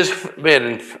confined to his bed.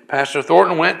 And Pastor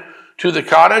Thornton went to the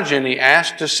cottage and he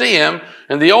asked to see him.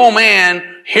 And the old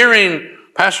man, hearing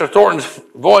Pastor Thornton's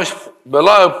voice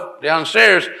below,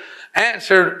 downstairs,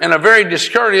 answered in a very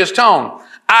discourteous tone,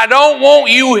 I don't want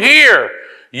you here.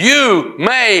 You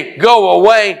may go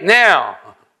away now.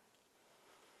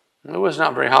 It was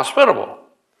not very hospitable.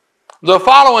 The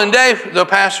following day, the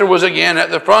pastor was again at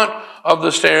the front of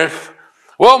the stairs.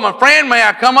 Well, my friend, may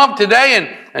I come up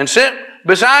today and sit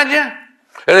beside you?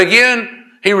 And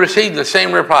again, he received the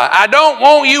same reply. I don't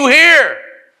want you here.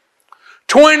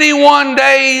 21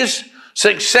 days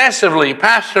successively,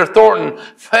 Pastor Thornton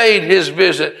paid his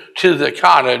visit to the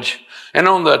cottage. And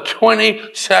on the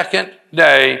 22nd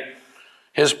day,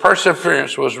 his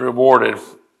perseverance was rewarded.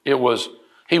 He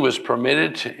was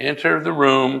permitted to enter the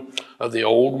room of the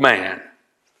old man,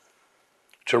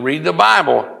 to read the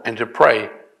Bible and to pray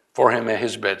for him at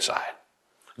his bedside.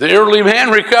 The elderly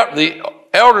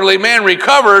man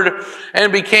recovered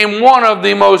and became one of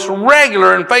the most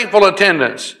regular and faithful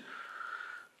attendants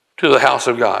to the house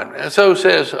of God. And so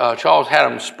says Charles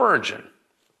Haddon Spurgeon.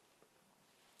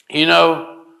 You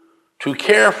know, to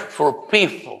care for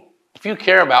people, if you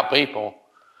care about people,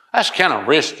 that's kind of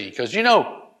risky because, you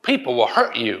know, people will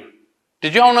hurt you.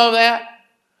 Did you all know that?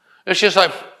 It's just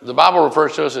like the Bible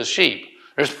refers to us as sheep.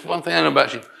 There's one thing I know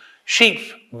about sheep. Sheep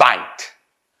bite.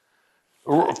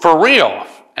 For real.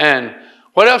 And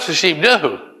what else do sheep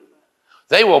do?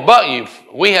 They will butt you.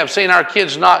 We have seen our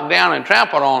kids knocked down and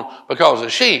trampled on because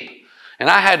of sheep. And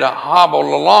I had to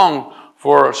hobble along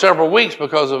for several weeks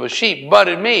because of a sheep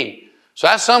butted me. So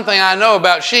that's something I know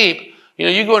about sheep. You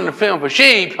know, you go in the film for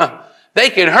sheep, they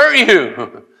can hurt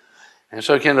you. And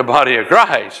so can the body of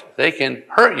Christ. They can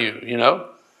hurt you, you know.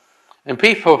 And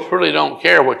people really don't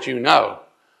care what you know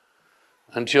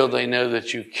until they know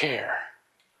that you care.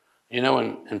 You know,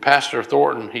 and Pastor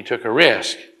Thornton, he took a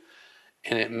risk.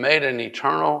 And it made an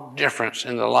eternal difference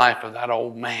in the life of that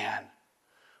old man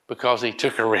because he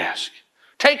took a risk.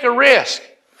 Take a risk.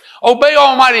 Obey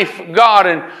Almighty God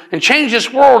and change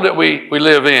this world that we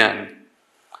live in.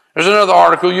 There's another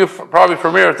article. You're probably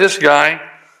familiar with this guy,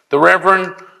 the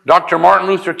Reverend Dr. Martin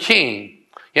Luther King.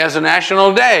 He has a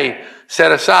national day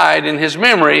set aside in his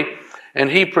memory, and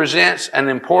he presents an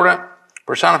important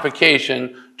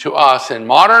personification to us in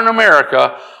modern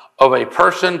America of a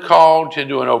person called to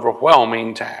do an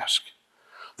overwhelming task.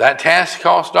 That task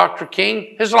cost Dr.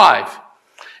 King his life,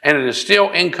 and it is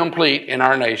still incomplete in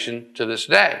our nation to this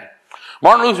day.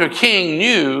 Martin Luther King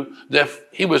knew that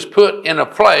he was put in a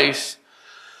place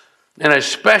in a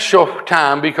special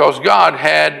time because God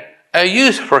had a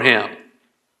use for him.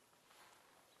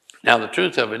 Now, the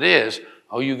truth of it is,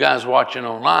 you guys watching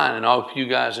online and all of you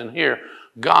guys in here,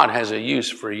 God has a use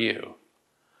for you.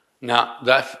 Now,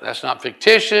 that's not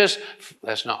fictitious.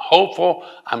 That's not hopeful.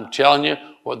 I'm telling you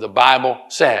what the Bible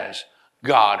says.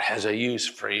 God has a use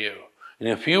for you. And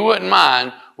if you wouldn't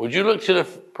mind, would you look to the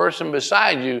person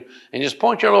beside you and just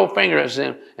point your little finger at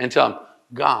them and tell them,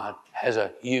 God has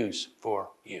a use for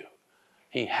you.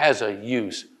 He has a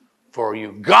use for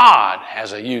you. God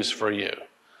has a use for you.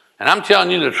 And I'm telling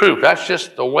you the truth. That's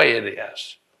just the way it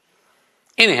is.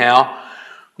 Anyhow,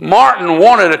 Martin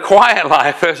wanted a quiet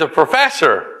life as a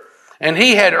professor, and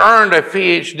he had earned a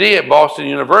PhD at Boston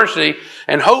University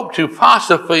and hoped to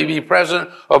possibly be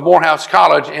president of Morehouse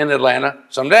College in Atlanta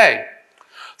someday.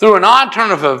 Through an odd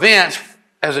turn of events,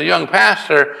 as a young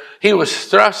pastor, he was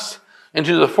thrust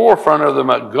into the forefront of the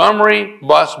Montgomery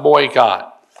bus boycott.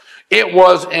 It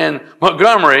was in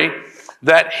Montgomery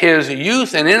that his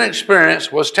youth and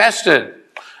inexperience was tested.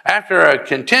 After a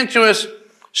contentious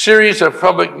series of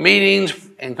public meetings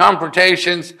and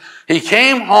confrontations, he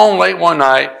came home late one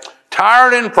night,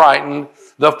 tired and frightened.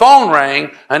 The phone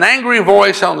rang. An angry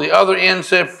voice on the other end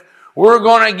said, "We're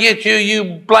going to get you, you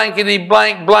blankety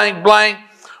blank, blank, blank."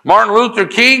 Martin Luther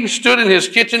King stood in his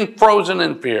kitchen frozen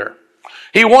in fear.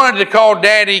 He wanted to call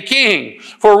Daddy King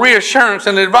for reassurance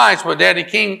and advice, but Daddy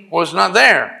King was not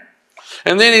there.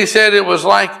 And then he said it was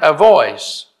like a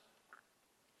voice.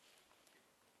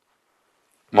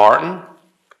 "Martin,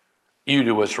 you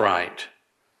do what's right.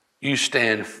 You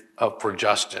stand up for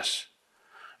justice.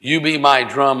 You be my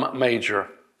drum major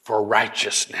for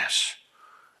righteousness."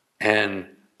 And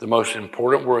the most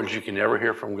important words you can ever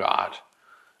hear from God,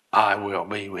 "I will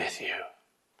be with you."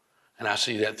 And I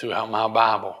see that throughout my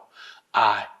Bible.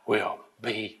 I will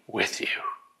be with you.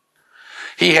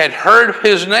 He had heard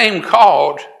his name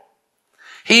called.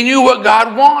 He knew what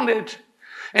God wanted.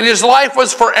 And his life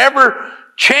was forever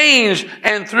changed.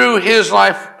 And through his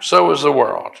life, so was the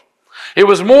world. It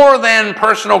was more than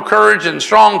personal courage and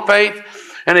strong faith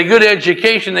and a good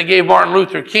education that gave Martin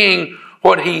Luther King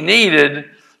what he needed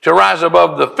to rise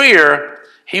above the fear.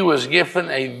 He was given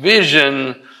a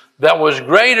vision that was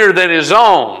greater than his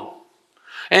own.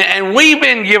 And we've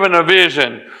been given a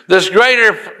vision that's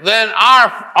greater than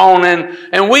our own.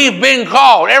 And we've been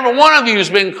called. Every one of you has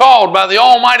been called by the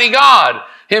Almighty God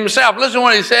himself. Listen to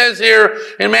what he says here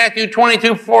in Matthew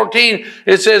 22:14.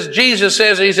 It says, Jesus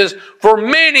says, he says, "For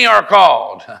many are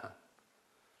called,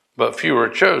 but few are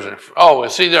chosen." Oh,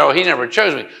 see there, he never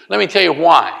chose me. Let me tell you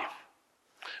why.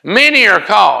 Many are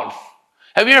called.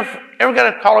 Have you ever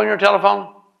got a call on your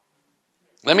telephone?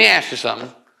 Let me ask you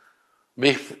something.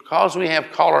 Because we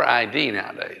have caller ID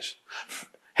nowadays,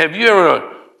 have you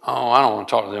ever, I don't want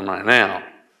to talk to them right now.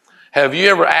 Have you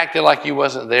ever acted like you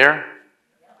wasn't there?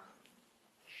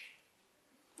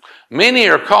 Many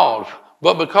are called,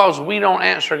 but because we don't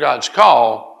answer God's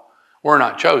call, we're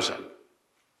not chosen.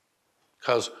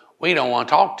 Because we don't want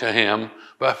to talk to him,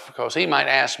 but because he might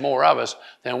ask more of us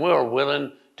than we're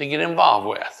willing to get involved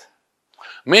with.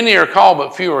 Many are called,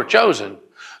 but few are chosen.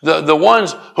 The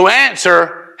ones who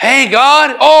answer, "Hey,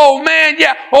 God, oh, man,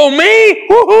 yeah, oh, me,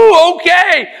 woohoo,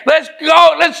 okay, let's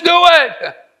go, let's do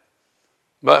it."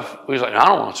 But we was like, "I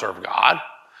don't want to serve God.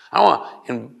 I don't want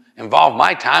to involve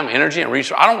my time, energy, and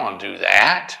resource. I don't want to do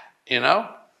that, you know."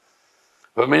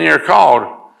 But many are called, it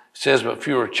says, but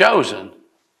few are chosen.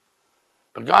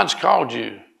 But God's called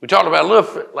you. We talked about a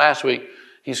little last week.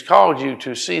 He's called you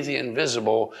to see the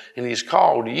invisible, and he's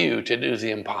called you to do the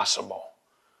impossible.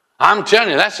 I'm telling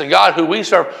you, that's the God who we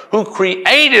serve, who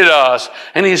created us,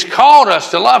 and he's called us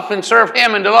to love and serve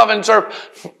him and to love and serve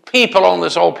people on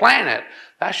this whole planet.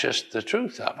 That's just the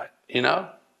truth of it, you know.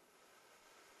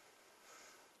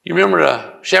 You remember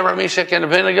the Shadrach, Meshach, and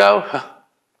Abednego?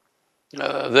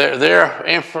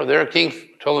 Their king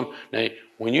told them, "Now,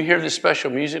 when you hear this special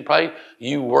music play,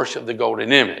 you worship the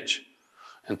golden image."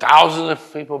 And thousands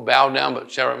of people bowed down,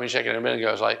 but Shadrach, Meshach, and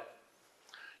Abednego was like,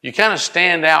 you kind of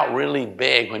stand out really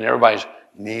big when everybody's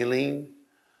kneeling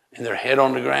and their head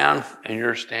on the ground and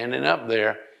you're standing up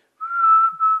there.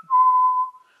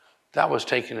 That was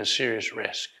taking a serious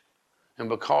risk. And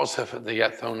because of it, they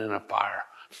got thrown in a fire.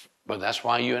 But that's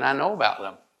why you and I know about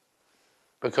them.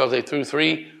 Because they threw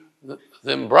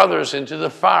them brothers into the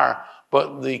fire.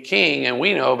 But the king, and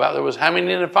we know about, there was how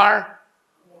many in the fire?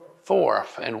 4.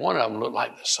 And one of them looked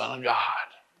like the Son of God.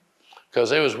 Because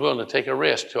they was willing to take a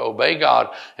risk to obey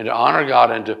God and to honor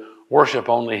God and to worship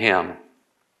only him.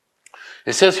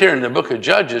 It says here in the book of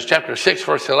Judges, chapter 6,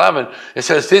 verse 11, it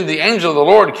says, "Then the angel of the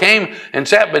Lord came and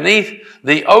sat beneath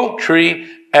the oak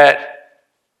tree at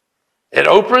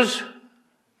Oprah's?"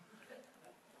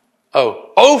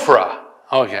 Oh, Ophrah.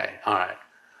 Okay, all right.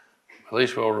 At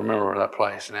least we'll remember that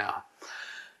place now.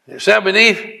 It sat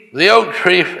beneath the oak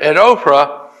tree at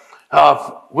Ophrah,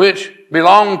 which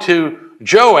belonged to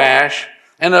Joash,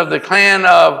 and of the clan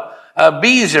of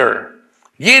Bezer.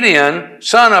 Gideon,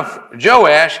 son of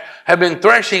Joash, had been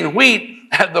threshing wheat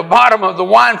at the bottom of the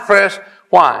winepress.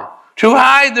 Why? To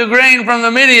hide the grain from the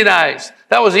Midianites.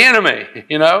 That was the enemy,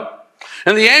 you know.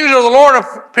 And the angel of the Lord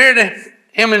appeared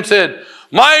him and said,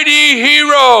 "Mighty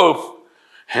hero."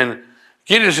 And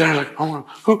Gideon said, like, "Oh,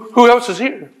 who else is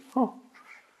here?" "Oh,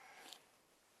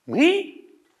 me?"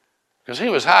 Because he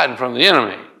was hiding from the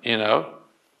enemy, you know.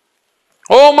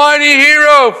 "Oh, mighty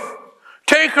hero,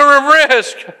 taker of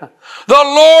risk, the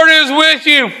Lord is with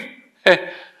you."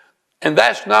 And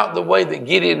that's not the way that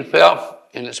Gideon felt,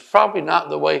 and it's probably not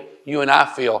the way you and I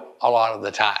feel a lot of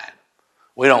the time.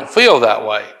 We don't feel that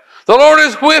way. "The Lord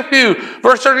is with you."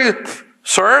 Verse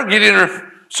 13,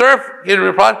 Gideon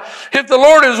replied, "If the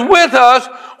Lord is with us,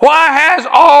 why has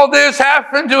all this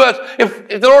happened to us? If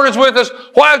the Lord is with us,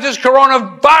 why has this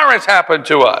coronavirus happened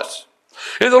to us?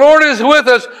 If the Lord is with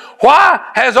us, why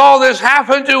has all this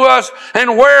happened to us?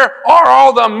 And where are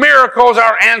all the miracles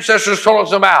our ancestors told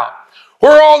us about?"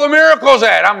 Where are all the miracles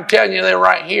at? I'm telling you, they're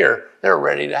right here. They're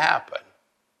ready to happen.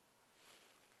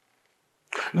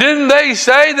 "Didn't they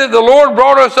say that the Lord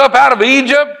brought us up out of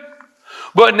Egypt?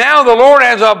 But now the Lord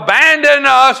has abandoned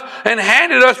us and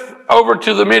handed us over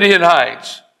to the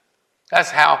Midianites." That's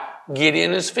how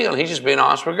Gideon is feeling. He's just being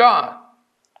honest with God.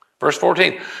 Verse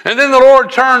 14. "And then the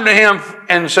Lord turned to him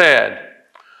and said,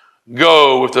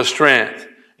 Go with the strength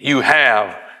you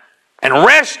have and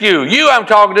rescue," I'm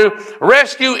talking to,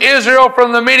 "rescue Israel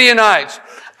from the Midianites.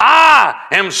 I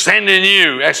am sending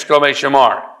you!" Exclamation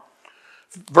mark.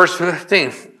 Verse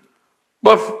 15.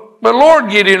 But Lord,"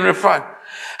 Gideon replied,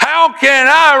 "how can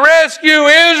I rescue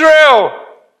Israel?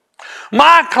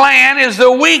 My clan is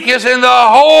the weakest in the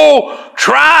whole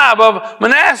tribe of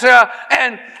Manasseh,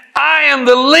 and I am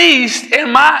the least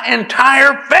in my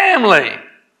entire family."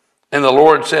 And the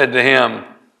Lord said to him,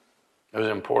 those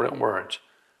important words,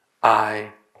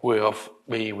 "I will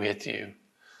be with you."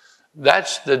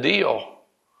 That's the deal.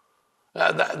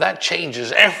 That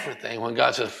changes everything when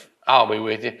God says, "I'll be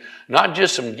with you." Not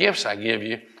just some gifts I give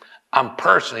you. I'm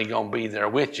personally going to be there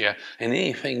with you. And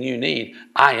anything you need,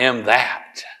 I am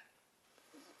that.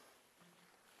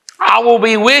 I will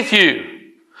be with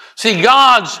you. See,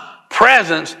 God's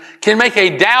presence can make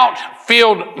a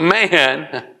doubt-filled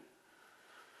man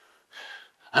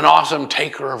an awesome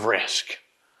taker of risk.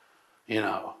 You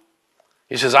know,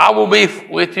 he says, "I will be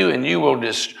with you, and you will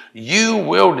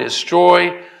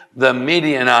destroy the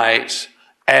Midianites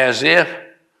as if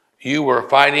you were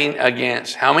fighting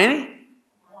against" how many?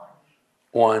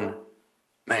 One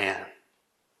man.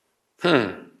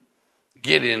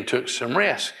 Gideon took some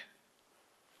risk.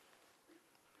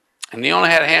 And he only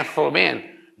had a handful of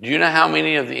men. Do you know how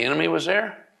many of the enemy was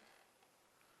there?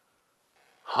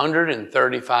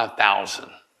 135,000.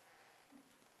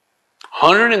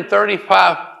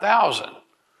 135,000.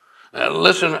 Now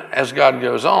listen as God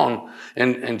goes on.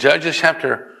 In Judges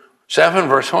chapter 7,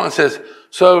 verse 1, it says,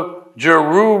 "So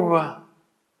Jerubbaal,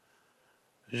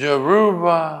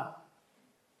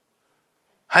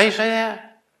 how do you say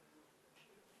that?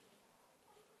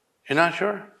 You're not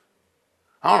sure?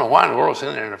 I don't know why in the world it's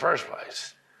in there in the first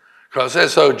place. Because it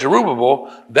says, so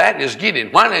Jerubbaal, that is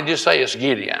Gideon. Why didn't they just say it's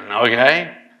Gideon,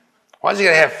 okay? Why does he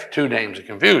got to have two names to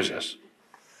confuse us?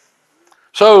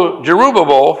 So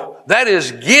Jerubbaal, that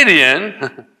is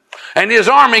Gideon, and his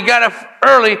army got up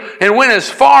early and went as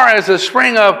far as the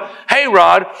spring of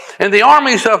Harod, and the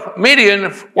armies of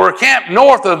Midian were camped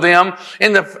north of them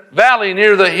in the valley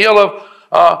near the hill of,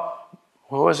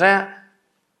 what was that?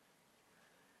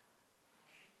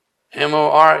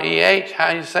 Moreh?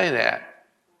 How do you say that?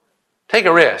 Take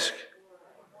a risk.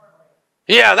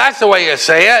 Yeah, that's the way you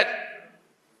say it.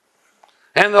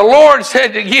 And the Lord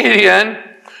said to Gideon,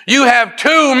 "You have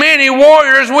too many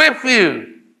warriors with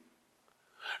you."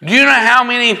 Do you know how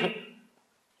many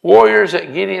warriors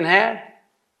that Gideon had?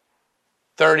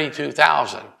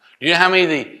 32,000. Do you know how many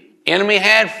the enemy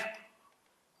had?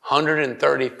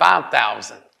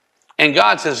 135,000. And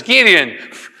God says, "Gideon,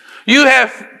 you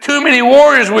have too many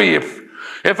warriors with you.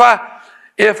 If I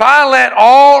let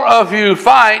all of you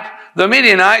fight the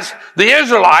Midianites, the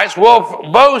Israelites will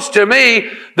boast to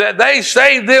me that they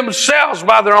saved themselves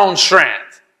by their own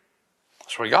strength."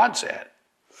 That's what God said.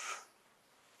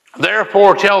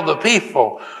 "Therefore tell the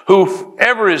people,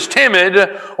 whoever is timid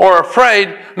or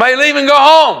afraid may leave and go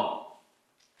home."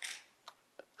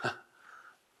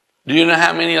 Do you know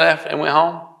how many left and went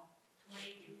home?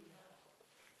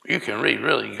 You can read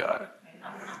really good.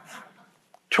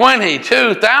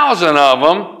 22,000 of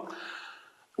them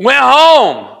went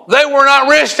home. They were not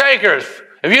risk takers.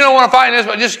 If you don't want to fight this,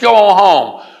 but just go on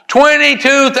home.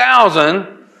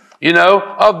 22,000,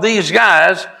 of these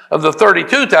guys, of the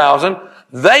 32,000,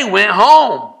 they went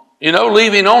home,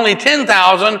 leaving only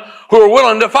 10,000 who were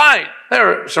willing to fight.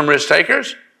 There are some risk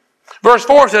takers. Verse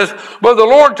 4 says, "But the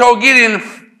Lord told Gideon,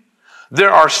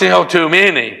 there are still too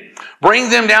many. Bring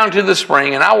them down to the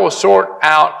spring, and I will sort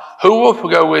out who will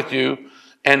go with you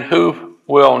and who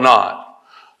will not.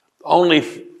 Only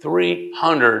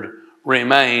 300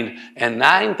 remained, and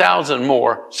 9,000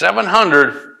 more,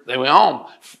 700, they went home.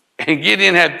 And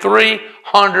Gideon had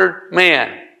 300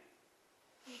 men.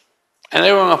 And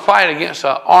they were going to fight against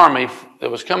an army that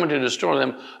was coming to destroy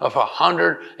them of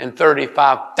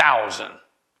 135,000.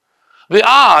 The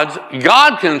odds,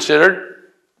 God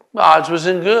considered, the odds was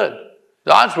in good.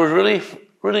 The odds were really,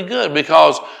 really good,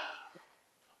 because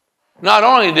not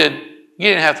only did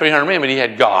Gideon have 300 men, but he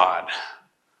had God.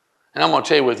 And I'm going to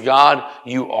tell you, with God,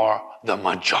 you are the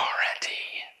majority.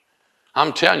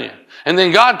 I'm telling you. And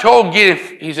then God told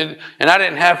Gideon, he said, and I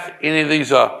didn't have any of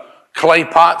these clay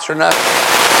pots or nothing.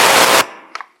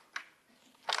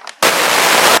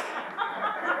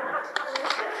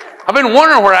 I've been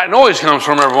wondering where that noise comes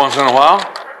from every once in a while.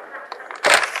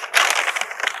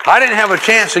 I didn't have a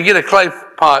chance to get a clay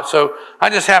pot, so I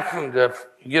just happened to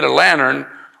get a lantern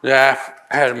that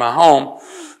I had in my home.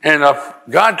 And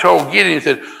God told Gideon, he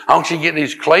said, I want you to get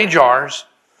these clay jars,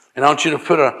 and I want you to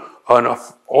put an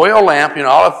oil lamp,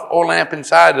 olive oil lamp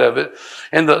inside of it.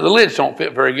 And the lids don't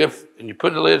fit very good. And you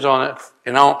put the lids on it,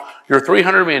 and your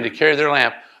 300 men to carry their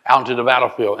lamp out into the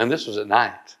battlefield. And this was at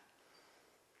night.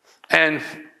 And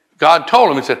God told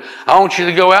him, he said, I want you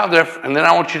to go out there, and then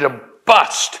I want you to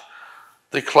bust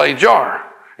the clay jar.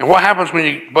 And what happens when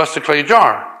you bust the clay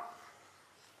jar?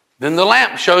 Then the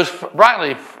lamp shows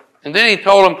brightly. And then he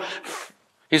told him,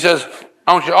 he says,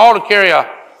 I want you all to carry a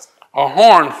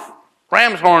horn,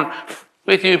 ram's horn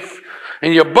with you,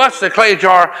 and you bust the clay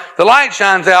jar, the light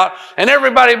shines out, and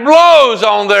everybody blows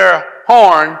on their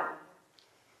horn.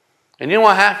 And you know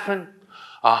what happened?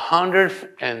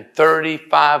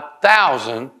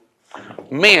 135,000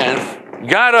 men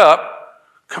got up,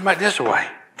 come back this way.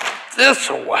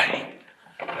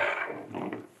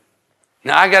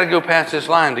 Now I got to go past this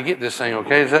line to get this thing,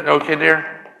 okay? Is that okay,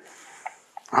 dear?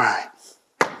 All right.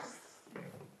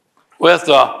 With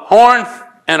a horn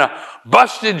and a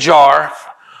busted jar,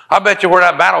 I bet you where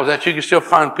that battle was at, you can still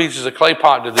find pieces of clay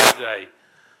pot to this day.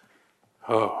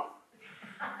 Oh.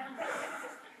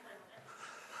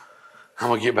 I'm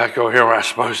going to get back over here where I'm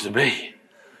supposed to be.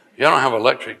 Y'all don't have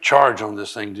electric charge on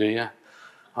this thing, do you?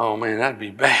 Oh, man, that'd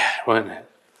be bad, wouldn't it?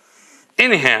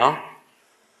 Anyhow,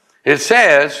 it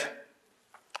says,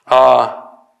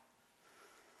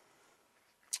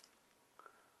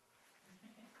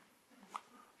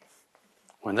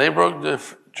 when they broke the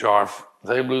jar,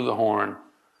 they blew the horn,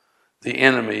 the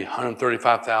enemy,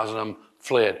 135,000 of them,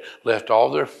 fled, left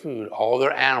all their food, all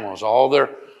their animals, all their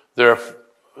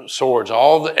swords,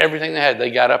 everything they had.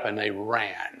 They got up and they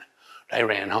ran. They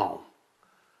ran home.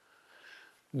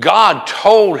 God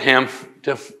told him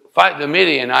to fight the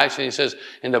Midianites, and he says,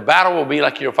 and the battle will be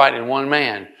like you're fighting one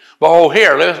man. But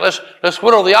here, let's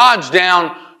whittle the odds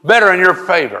down better in your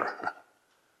favor.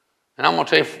 And I'm going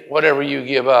to tell you, whatever you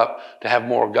give up to have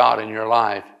more God in your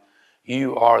life,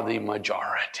 you are the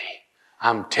majority.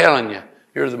 I'm telling you,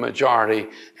 you're the majority,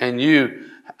 and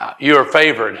you're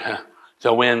favored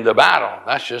to win the battle.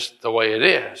 That's just the way it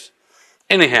is.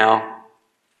 Anyhow,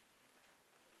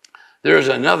 there's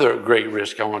another great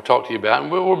risk I want to talk to you about,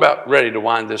 and we're about ready to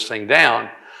wind this thing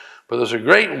down. But there's a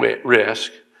great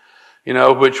risk,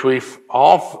 which we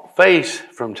all face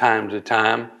from time to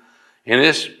time, and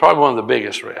it's probably one of the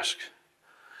biggest risks.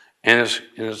 And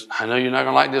it's I know you're not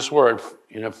going to like this word.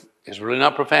 It's really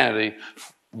not profanity,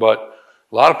 but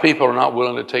a lot of people are not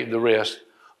willing to take the risk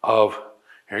of,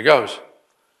 here it goes,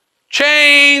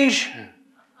 change. Do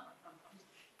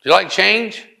you like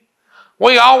change?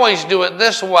 We always do it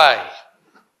this way.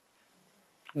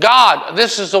 God,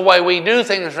 this is the way we do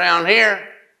things around here,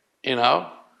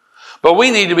 But we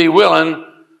need to be willing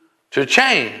to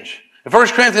change. In 1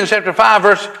 Corinthians chapter 5,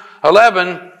 verse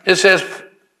 11, it says,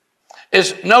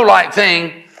 it's no light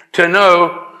thing to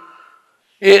know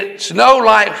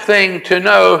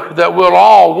that we'll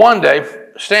all one day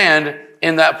stand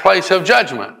in that place of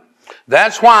judgment.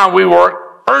 That's why we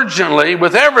work urgently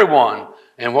with everyone.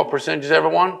 And what percentage is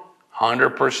everyone?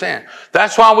 100%.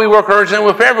 That's why we work urgently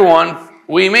with everyone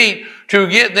we meet, to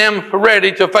get them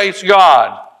ready to face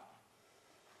God.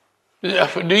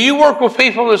 Do you work with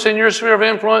people that's in your sphere of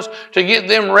influence to get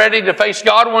them ready to face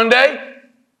God one day?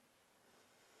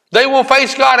 They will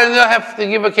face God and they'll have to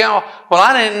give account. Well,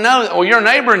 I didn't know that. Well, your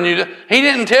neighbor knew that. He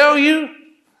didn't tell you.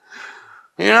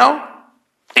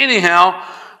 Anyhow,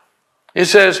 it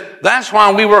says, that's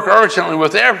why we work urgently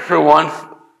with everyone,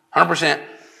 100%.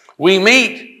 We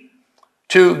meet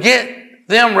to get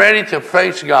them ready to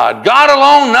face God. God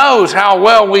alone knows how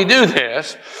well we do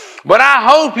this, but I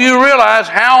hope you realize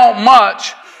how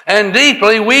much and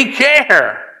deeply we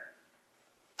care.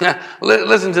 Now,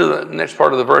 listen to the next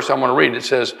part of the verse I'm going to read. It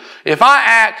says, if I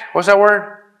act, what's that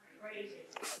word? Crazy.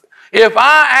 If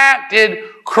I acted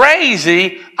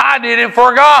crazy, I did it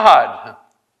for God.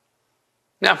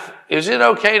 Now, is it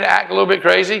okay to act a little bit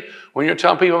crazy when you're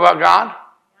telling people about God?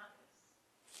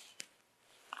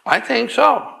 I think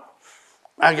so.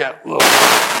 I got a little,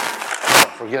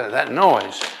 forget it, that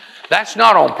noise. That's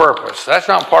not on purpose. That's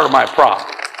not part of my prop.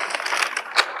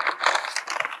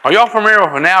 Are y'all familiar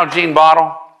with an Nalgene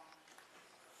bottle?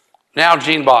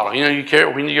 Nalgene bottle. You know, you carry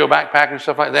it when you go backpacking and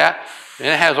stuff like that. And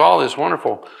it has all this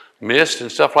wonderful mist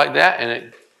and stuff like that. And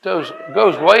it goes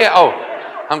way out.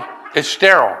 Oh, it's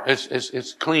sterile.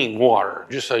 It's clean water,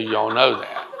 just so you all know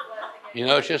that. You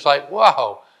know, it's just like,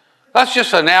 wow. That's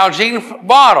just an Nalgene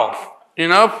bottle. You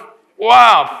know,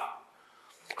 wow.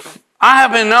 I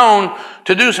have been known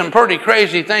to do some pretty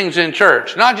crazy things in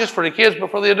church. Not just for the kids,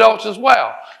 but for the adults as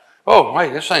well. Oh,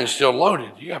 wait, this thing's still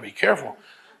loaded. You got to be careful.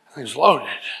 Thing's loaded,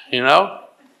 you know.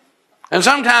 And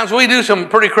sometimes we do some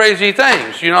pretty crazy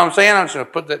things. You know what I'm saying? I'm just going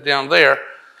to put that down there.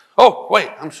 Oh, wait,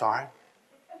 I'm sorry.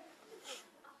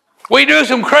 We do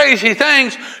some crazy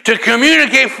things to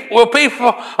communicate with people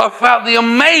about the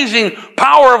amazing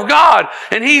power of God.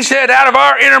 And he said out of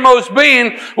our innermost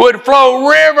being would flow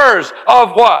rivers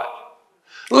of what?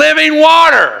 Living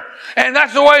water. And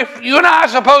that's the way you and I are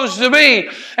supposed to be.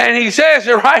 And he says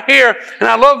it right here, and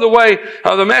I love the way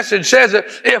the message says it.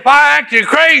 If I acted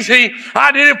crazy,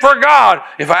 I did it for God.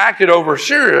 If I acted overly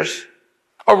serious,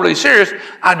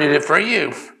 I did it for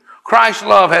you. Christ's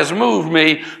love has moved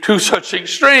me to such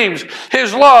extremes.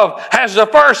 His love has the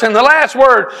first and the last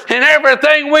word in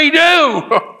everything we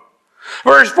do.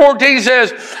 Verse 14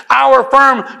 says, our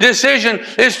firm decision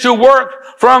is to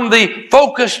work from the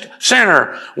focused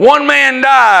center. One man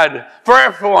died for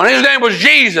everyone. His name was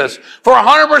Jesus. For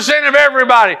 100% of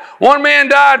everybody. One man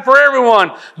died for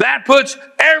everyone. That puts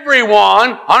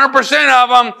everyone, 100% of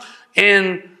them,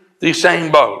 in the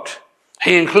same boat.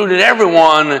 He included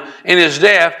everyone in his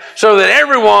death so that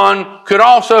everyone could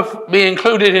also be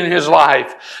included in his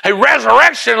life. A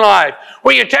resurrection life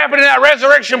where you tap into that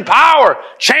resurrection power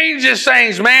changes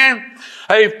things, man.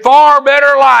 A far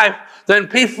better life than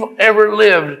people ever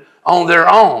lived on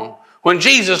their own. When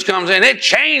Jesus comes in, it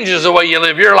changes the way you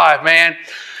live your life, man.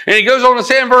 And he goes on to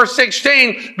say in verse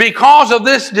 16, because of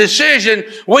this decision,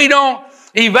 we don't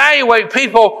evaluate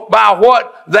people by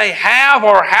what they have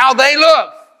or how they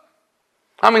look.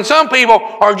 I mean, some people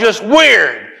are just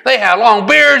weird. They have long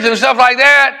beards and stuff like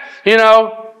that, you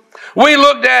know. We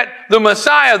looked at the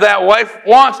Messiah that way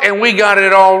once and we got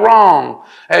it all wrong.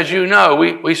 As you know,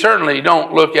 we certainly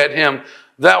don't look at him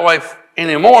that way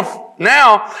anymore.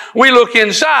 Now, we look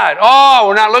inside. Oh,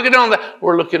 we're not looking on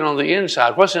we're looking on the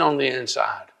inside. What's on the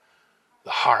inside? The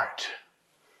heart.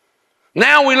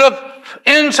 Now we look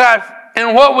inside,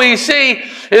 and what we see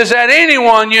is that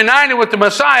anyone united with the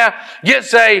Messiah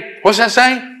gets what's that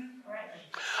saying?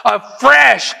 A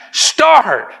fresh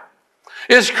start.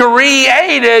 It's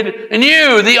created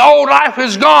new. The old life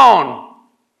is gone.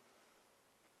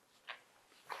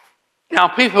 Now,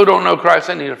 people who don't know Christ,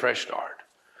 they need a fresh start.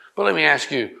 But let me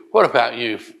ask you, what about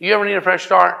you? You ever need a fresh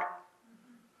start?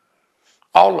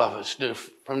 All of us do.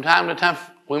 From time to time,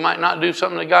 we might not do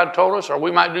something that God told us, or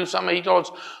we might do something He told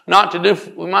us not to do.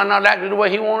 We might not act the way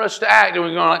He wanted us to act. And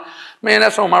we're going like, man,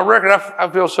 that's on my record. I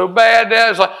feel so bad,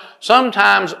 Dad. It's like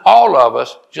sometimes all of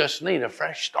us just need a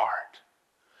fresh start.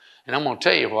 And I'm going to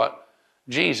tell you what,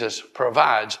 Jesus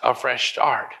provides a fresh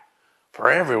start for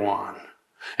everyone.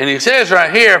 And He says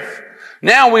right here,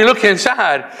 now we look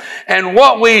inside, and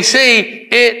what we see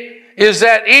is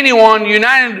that anyone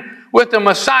united with the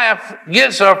Messiah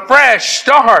gets a fresh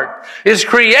start. Is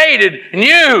created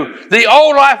new. The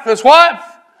old life is what?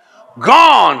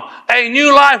 Gone. A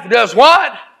new life does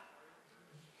what?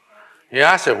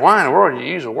 Yeah, I said, why in the world do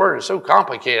you use a word that's so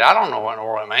complicated? I don't know what in the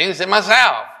world it means. It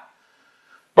myself.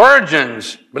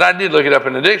 Virgins. But I did look it up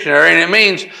in the dictionary, and it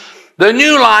means the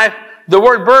new life. The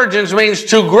word virgins means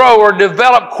to grow or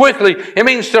develop quickly. It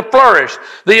means to flourish.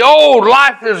 The old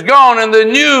life is gone and the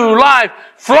new life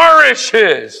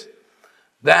flourishes.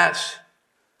 That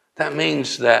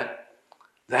means that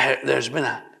there's been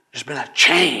a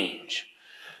change.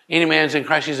 Any man's in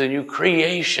Christ, he's a new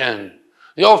creation.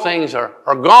 The old things are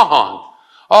gone.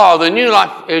 Oh, the new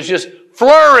life is just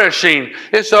flourishing.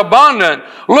 It's abundant.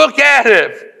 Look at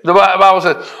it. The Bible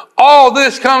says, all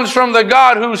this comes from the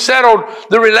God who settled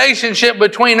the relationship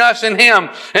between us and Him.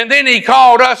 And then He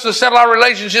called us to settle our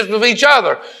relationships with each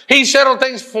other. He settled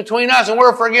things between us and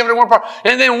we're forgiven and we're part.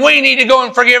 And then we need to go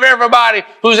and forgive everybody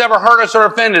who's ever hurt us or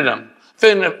offended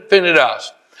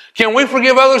us. Can we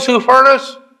forgive others who've hurt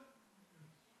us?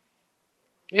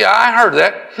 Yeah, I heard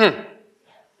that.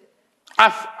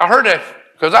 I heard that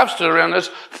because I've stood around this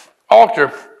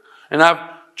altar and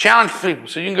I've challenged people.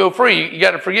 So you can go free. You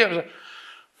got to forgive.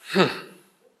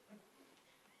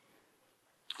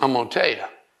 I'm going to tell you,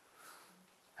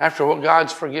 after what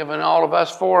God's forgiven all of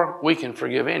us for, we can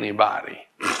forgive anybody.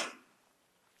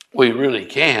 We really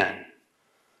can.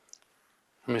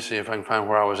 Let me see if I can find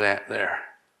where I was at there.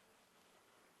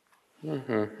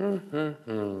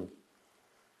 Well,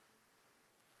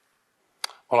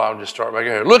 I'll just start back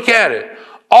here. Look at it.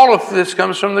 All of this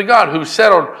comes from the God who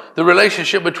settled the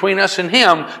relationship between us and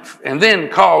Him and then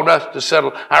called us to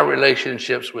settle our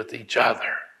relationships with each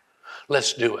other.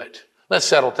 Let's do it. Let's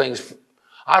settle things.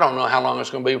 I don't know how long it's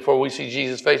going to be before we see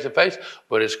Jesus face to face,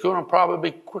 but it's going to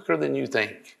probably be quicker than you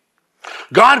think.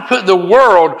 God put the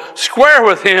world square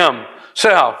with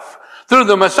Himself through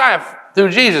the Messiah,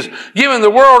 through Jesus, giving the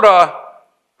world a...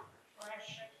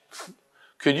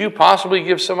 Could you possibly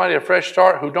give somebody a fresh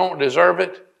start who don't deserve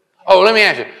it? Oh, let me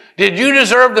ask you. Did you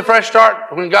deserve the fresh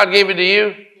start when God gave it to you?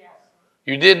 Yes.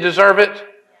 You did deserve it? Yes.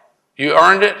 You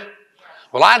earned it? Yes.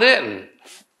 Well, I didn't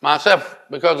myself,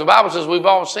 because the Bible says we've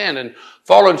all sinned and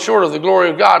fallen short of the glory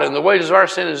of God, and the wages of our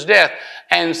sin is death.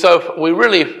 And so we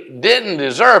really didn't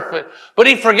deserve it, but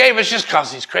He forgave us just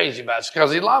because He's crazy about us,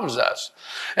 because He loves us.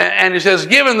 And He says,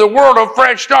 giving the world a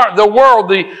fresh start, the world,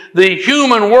 the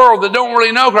human world that don't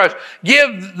really know Christ,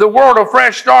 give the world a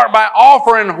fresh start by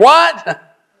offering what?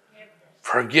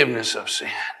 Forgiveness of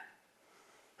sin.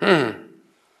 The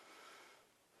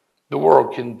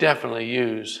world can definitely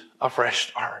use a fresh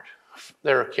start.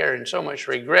 They're carrying so much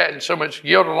regret and so much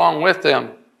guilt along with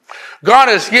them. God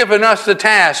has given us the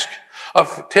task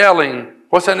of telling,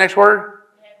 what's that next word?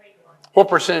 Everyone. What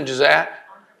percentage is that?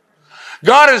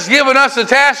 God has given us the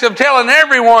task of telling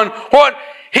everyone what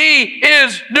He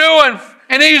is doing,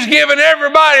 and He's given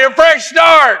everybody a fresh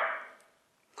start.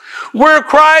 We're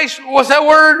Christ, what's that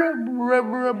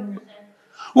word?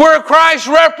 We're Christ's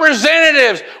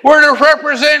representatives. We're to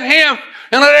represent Him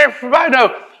and let everybody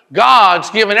know God's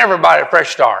given everybody a fresh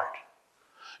start.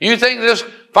 You think this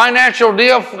financial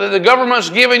deal that the government's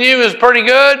giving you is pretty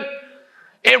good?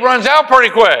 It runs out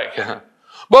pretty quick.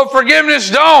 But forgiveness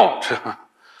don't.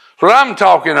 That's what I'm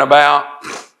talking about.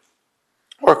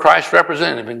 We're Christ's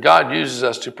representative, and God uses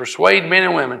us to persuade men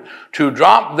and women to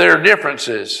drop their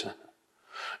differences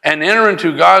and enter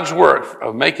into God's work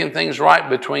of making things right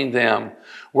between them.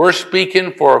 We're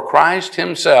speaking for Christ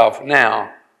Himself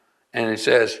now. And it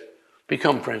says,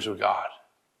 become friends with God.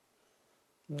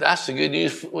 That's the good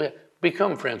news.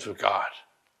 Become friends with God.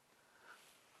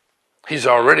 He's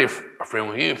already a friend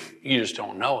with you. You just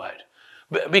don't know it.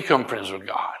 But become friends with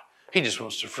God. He just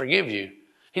wants to forgive you.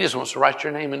 He just wants to write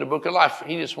your name in the book of life.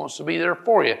 He just wants to be there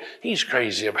for you. He's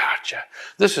crazy about you.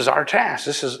 This is our task.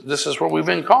 This is what we've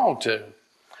been called to.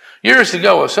 Years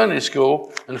ago, a Sunday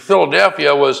school in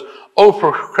Philadelphia was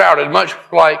overcrowded, much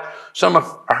like some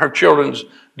of our children's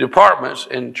departments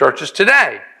in churches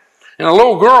today. And a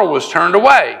little girl was turned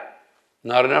away.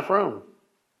 Not enough room.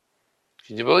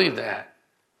 Can you believe that?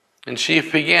 And she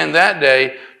began that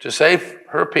day to save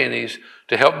her pennies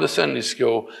to help the Sunday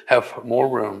school have more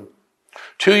room.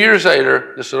 2 years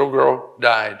later, this little girl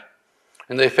died.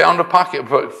 And they found a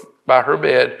pocketbook by her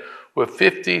bed with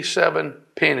 57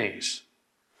 pennies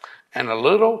and a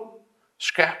little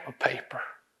scrap of paper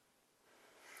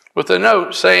with a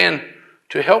note saying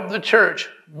to help the church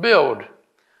build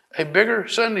a bigger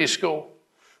Sunday school.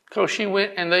 So she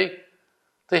went and they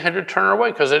had to turn her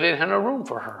away because they didn't have no room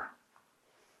for her.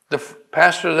 The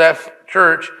pastor of that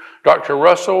church, Dr.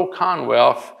 Russell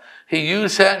Conwell, he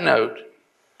used that note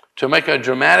to make a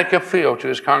dramatic appeal to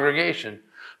his congregation.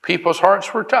 People's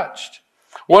hearts were touched.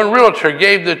 One realtor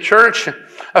gave the church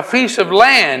a piece of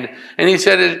land, and he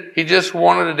said he just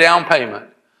wanted a down payment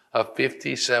of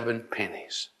 57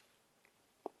 pennies.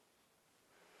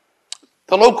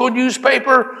 The local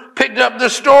newspaper picked up the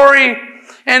story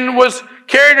and was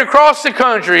carried across the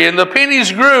country, and the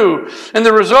pennies grew, and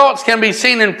the results can be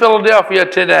seen in Philadelphia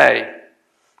today.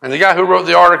 And the guy who wrote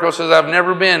the article says, I've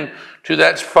never been to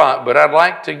that spot, but I'd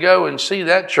like to go and see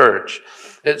that church.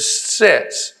 It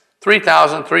sits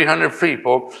 3,300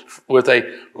 people with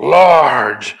a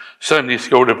large Sunday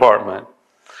school department.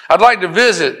 I'd like to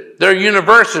visit their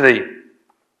university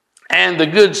and the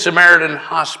Good Samaritan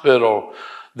Hospital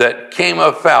that came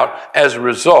about as a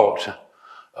result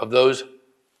of those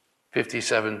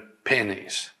 57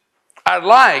 pennies. I'd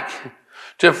like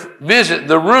to visit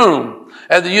the room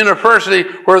at the university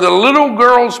where the little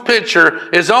girl's picture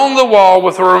is on the wall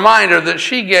with a reminder that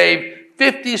she gave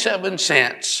 57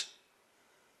 cents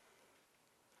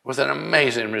with an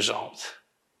amazing result.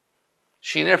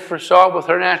 She never saw it with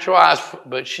her natural eyes,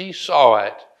 but she saw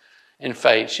it in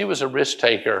faith. She was a risk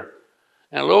taker.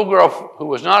 And a little girl who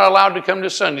was not allowed to come to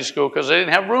Sunday school because they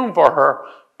didn't have room for her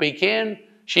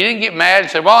she didn't get mad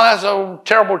and say, well, that's a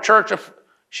terrible church.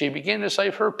 She began to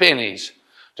save her pennies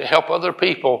to help other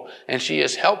people, and she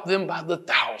has helped them by the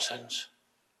thousands.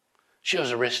 She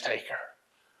was a risk taker.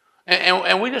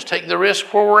 And we just take the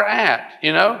risk where we're at,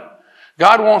 you know.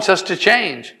 God wants us to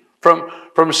change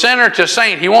from sinner to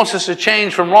saint. He wants us to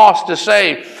change from lost to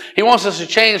saved. He wants us to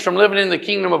change from living in the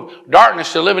kingdom of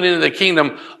darkness to living in the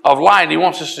kingdom of light. He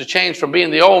wants us to change from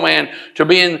being the old man to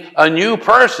being a new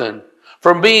person,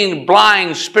 from being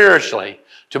blind spiritually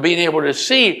to being able to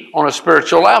see on a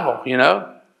spiritual level, you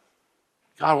know.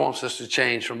 God wants us to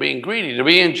change from being greedy to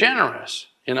being generous,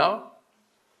 you know.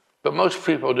 But most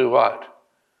people do what?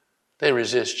 They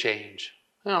resist change.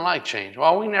 They don't like change.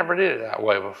 Well, we never did it that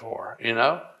way before, you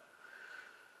know.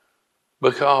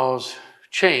 Because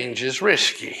change is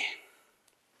risky.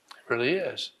 It really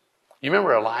is. You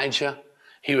remember Elijah?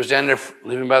 He was down there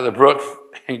living by the brook,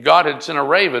 and God had sent a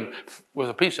raven with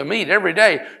a piece of meat every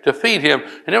day to feed him.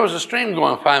 And there was a stream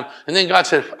going by him. And then God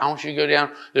said, I want you to go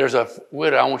down. There's a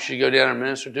widow I want you to go down and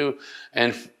minister to.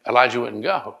 And Elijah wouldn't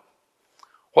go.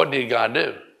 What did God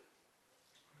do?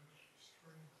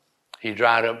 He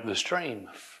dried up the stream.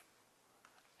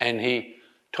 And he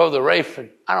told the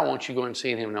raven, I don't want you going and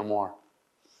seeing him no more.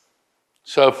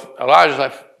 So Elijah's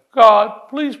like, God,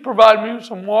 please provide me with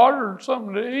some water or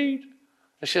something to eat.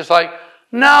 It's just like,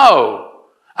 no,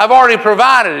 I've already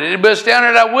provided it. But it's down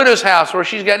at that widow's house where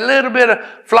she's got a little bit of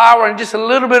flour and just a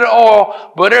little bit of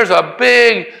oil, but there's a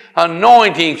big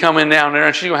anointing coming down there,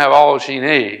 and she's going to have all she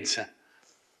needs.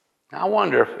 I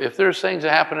wonder if there's things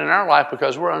that happen in our life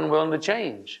because we're unwilling to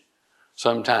change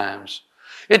sometimes.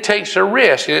 It takes a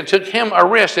risk, and it took him a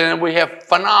risk, and we have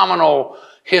phenomenal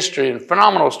history and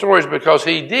phenomenal stories because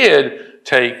he did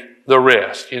take the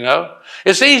risk, you know.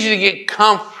 It's easy to get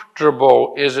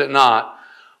comfortable, is it not,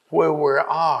 where we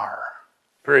are.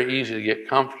 Very easy to get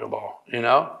comfortable, you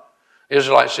know.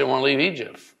 Israelites didn't want to leave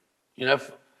Egypt. You know,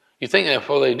 you think that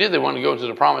before they did, they wanted to go to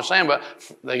the promised land, but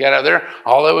they got out there,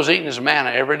 all they was eating is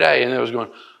manna every day, and they was going,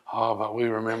 oh, but we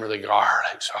remember the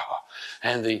garlics,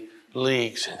 and the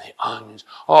leeks and the onions.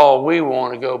 Oh, we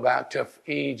want to go back to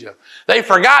Egypt. They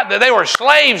forgot that they were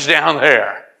slaves down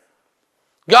there.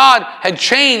 God had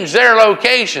changed their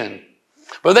location,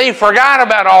 but they forgot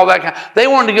about all that. They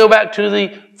wanted to go back to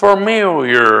the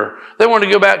familiar. They wanted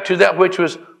to go back to that which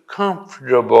was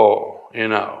comfortable, you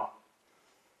know.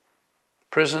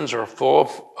 Prisons are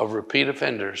full of repeat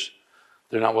offenders.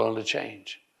 They're not willing to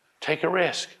change. Take a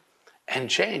risk and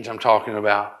change, I'm talking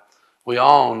about. We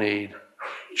all need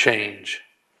change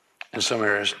in some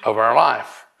areas of our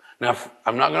life. Now,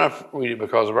 I'm not going to read it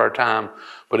because of our time,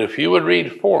 but if you would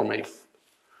read for me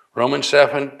Romans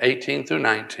 7, 18 through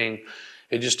 19,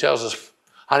 it just tells us,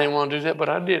 I didn't want to do that, but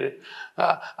I did it.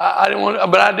 I didn't want to,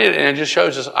 but I did it. And it just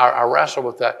shows us our wrestle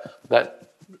with that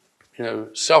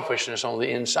selfishness on the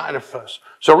inside of us.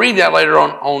 So read that later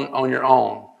on your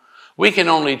own. We can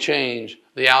only change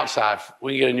the outside.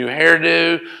 We can get a new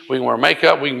hairdo. We can wear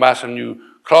makeup. We can buy some new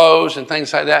clothes and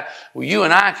things like that. Well, you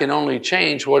and I can only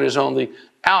change what is on the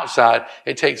outside.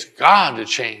 It takes God to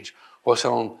change what's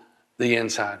on the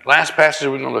inside. Last passage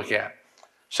we're going to look at.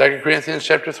 2 Corinthians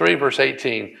chapter 3, verse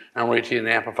 18. I'm reading to you in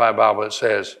the Amplified Bible. It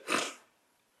says,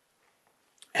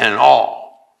 and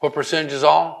all. What percentage is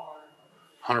all?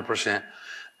 100%.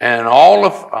 And all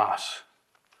of us,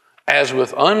 as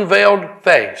with unveiled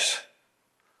face,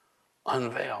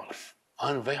 unveiled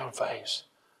face.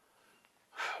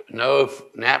 No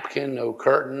napkin, no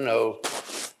curtain, no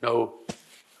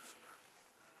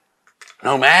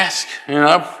mask, you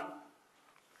know.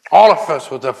 All of us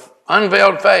with an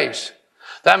unveiled face.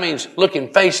 That means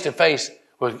looking face to face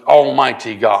with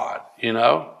Almighty God, you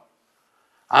know.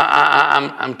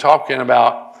 I'm talking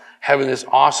about having this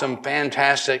awesome,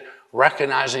 fantastic,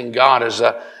 recognizing God as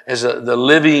the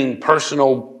living,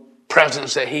 personal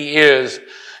presence that He is,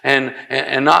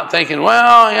 and not thinking,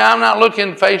 well, yeah, I'm not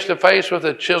looking face to face with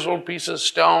a chiseled piece of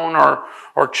stone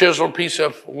or chiseled piece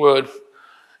of wood.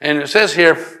 And it says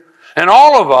here, and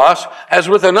all of us, as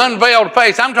with an unveiled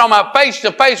face, I'm talking about face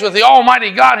to face with the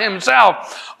Almighty God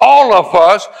Himself. All of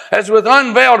us, as with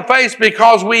unveiled face,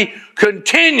 because we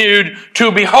continued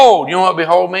to behold. You know what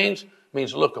behold means? It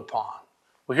means look upon.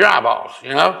 With your eyeballs, you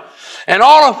know. And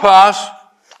all of us,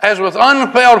 as with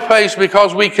unveiled face,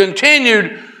 because we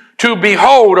continued to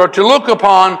behold or to look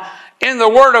upon in the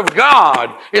Word of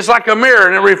God. It's like a mirror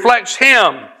and it reflects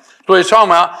Him. That's what he's talking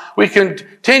about. We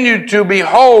continue to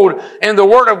behold in the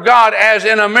Word of God as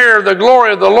in a mirror the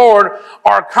glory of the Lord,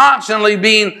 are constantly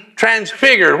being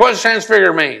transfigured. What does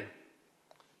transfigured mean?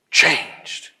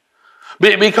 Changed.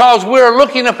 Because we're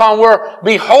looking upon, we're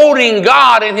beholding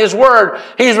God in His Word.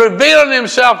 He's revealing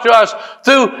Himself to us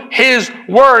through His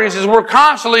Word. He says we're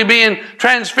constantly being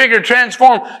transfigured,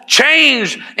 transformed,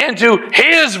 changed into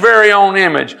His very own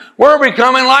image. We're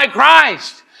becoming like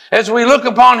Christ as we look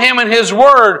upon Him in His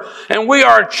Word, and we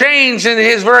are changed into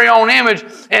His very own image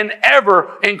in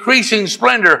ever increasing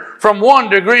splendor from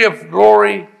one degree of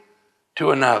glory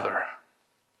to another.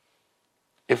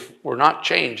 If we're not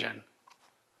changing,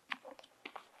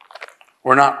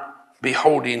 we're not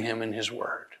beholding Him in His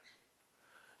Word.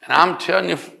 And I'm telling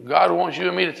you, God wants you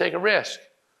and me to take a risk.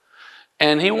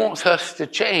 And He wants us to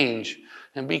change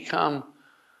and become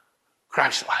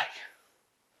Christ-like.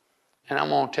 And I'm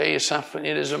going to tell you something.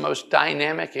 It is the most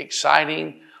dynamic,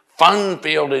 exciting,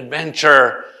 fun-filled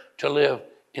adventure to live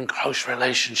in close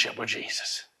relationship with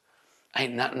Jesus.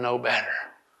 Ain't nothing no better.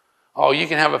 Oh, you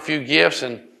can have a few gifts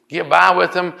and get by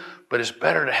with them, but it's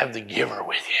better to have the giver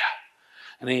with you.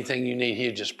 And anything you need,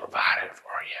 He'll just provide it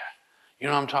for you. You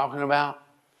know what I'm talking about?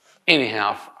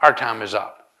 Anyhow, our time is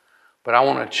up. But I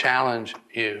want to challenge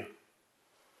you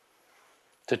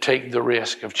to take the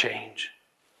risk of change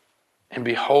and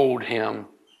behold Him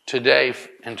today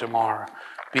and tomorrow.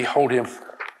 Behold Him.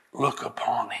 Look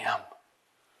upon Him.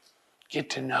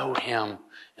 Get to know Him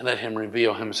and let Him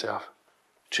reveal Himself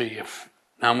to you.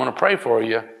 Now I'm going to pray for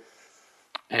you.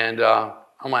 And I'm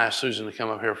going to ask Susan to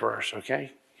come up here first,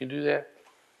 okay? You do that?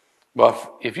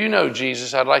 Well, if you know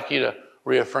Jesus, I'd like you to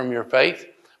reaffirm your faith,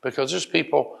 because there's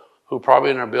people who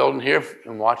probably in our building here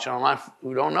and watching online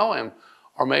who don't know Him,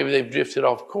 or maybe they've drifted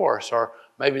off course, or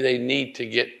maybe they need to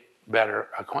get better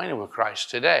acquainted with Christ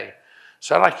today.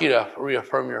 So I'd like you to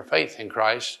reaffirm your faith in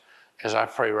Christ as I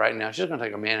pray right now. It's just going to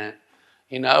take a minute,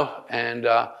 and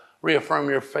reaffirm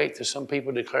your faith as some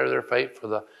people declare their faith for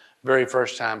the very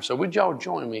first time. So would y'all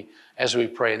join me as we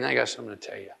pray? And then I got something to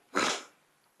tell you.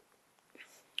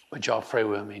 Would y'all pray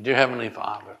with me? Dear Heavenly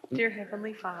Father. Dear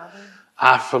Heavenly Father.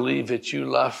 I believe that you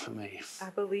love me. I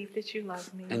believe that you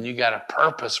love me. And you got a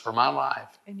purpose for my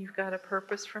life. And you've got a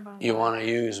purpose for my life. You want to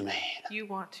use me. You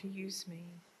want to use me.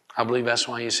 I believe that's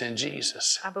why you sent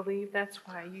Jesus. I believe that's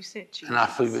why you sent Jesus. And I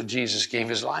believe that Jesus gave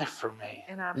His life for me.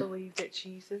 And I believe that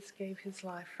Jesus gave His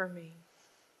life for me.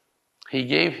 He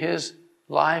gave His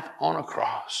life on a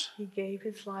cross. He gave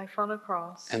His life on a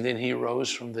cross. And then He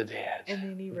rose from the dead. And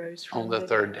then He rose from on the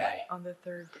third day. On the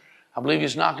third day. I believe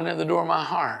He's knocking at the door of my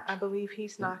heart. I believe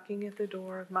He's knocking at the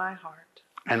door of my heart.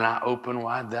 And I open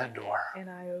wide that door. And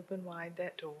I open wide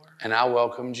that door. And I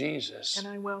welcome Jesus. And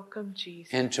I welcome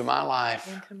Jesus into my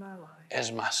life. Into my life.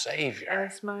 As my Savior.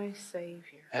 As my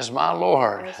Savior. As my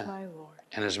Lord. As my Lord.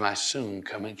 And as my soon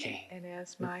coming King. And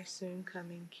as my soon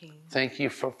coming King. Thank you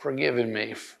for forgiving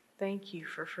me. Thank you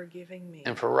for forgiving me.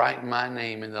 And for writing my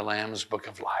name in the Lamb's Book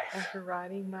of Life. And for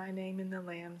writing my name in the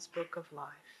Lamb's Book of Life.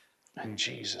 In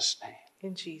Jesus' name.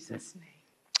 In Jesus'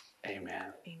 name.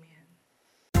 Amen. Amen.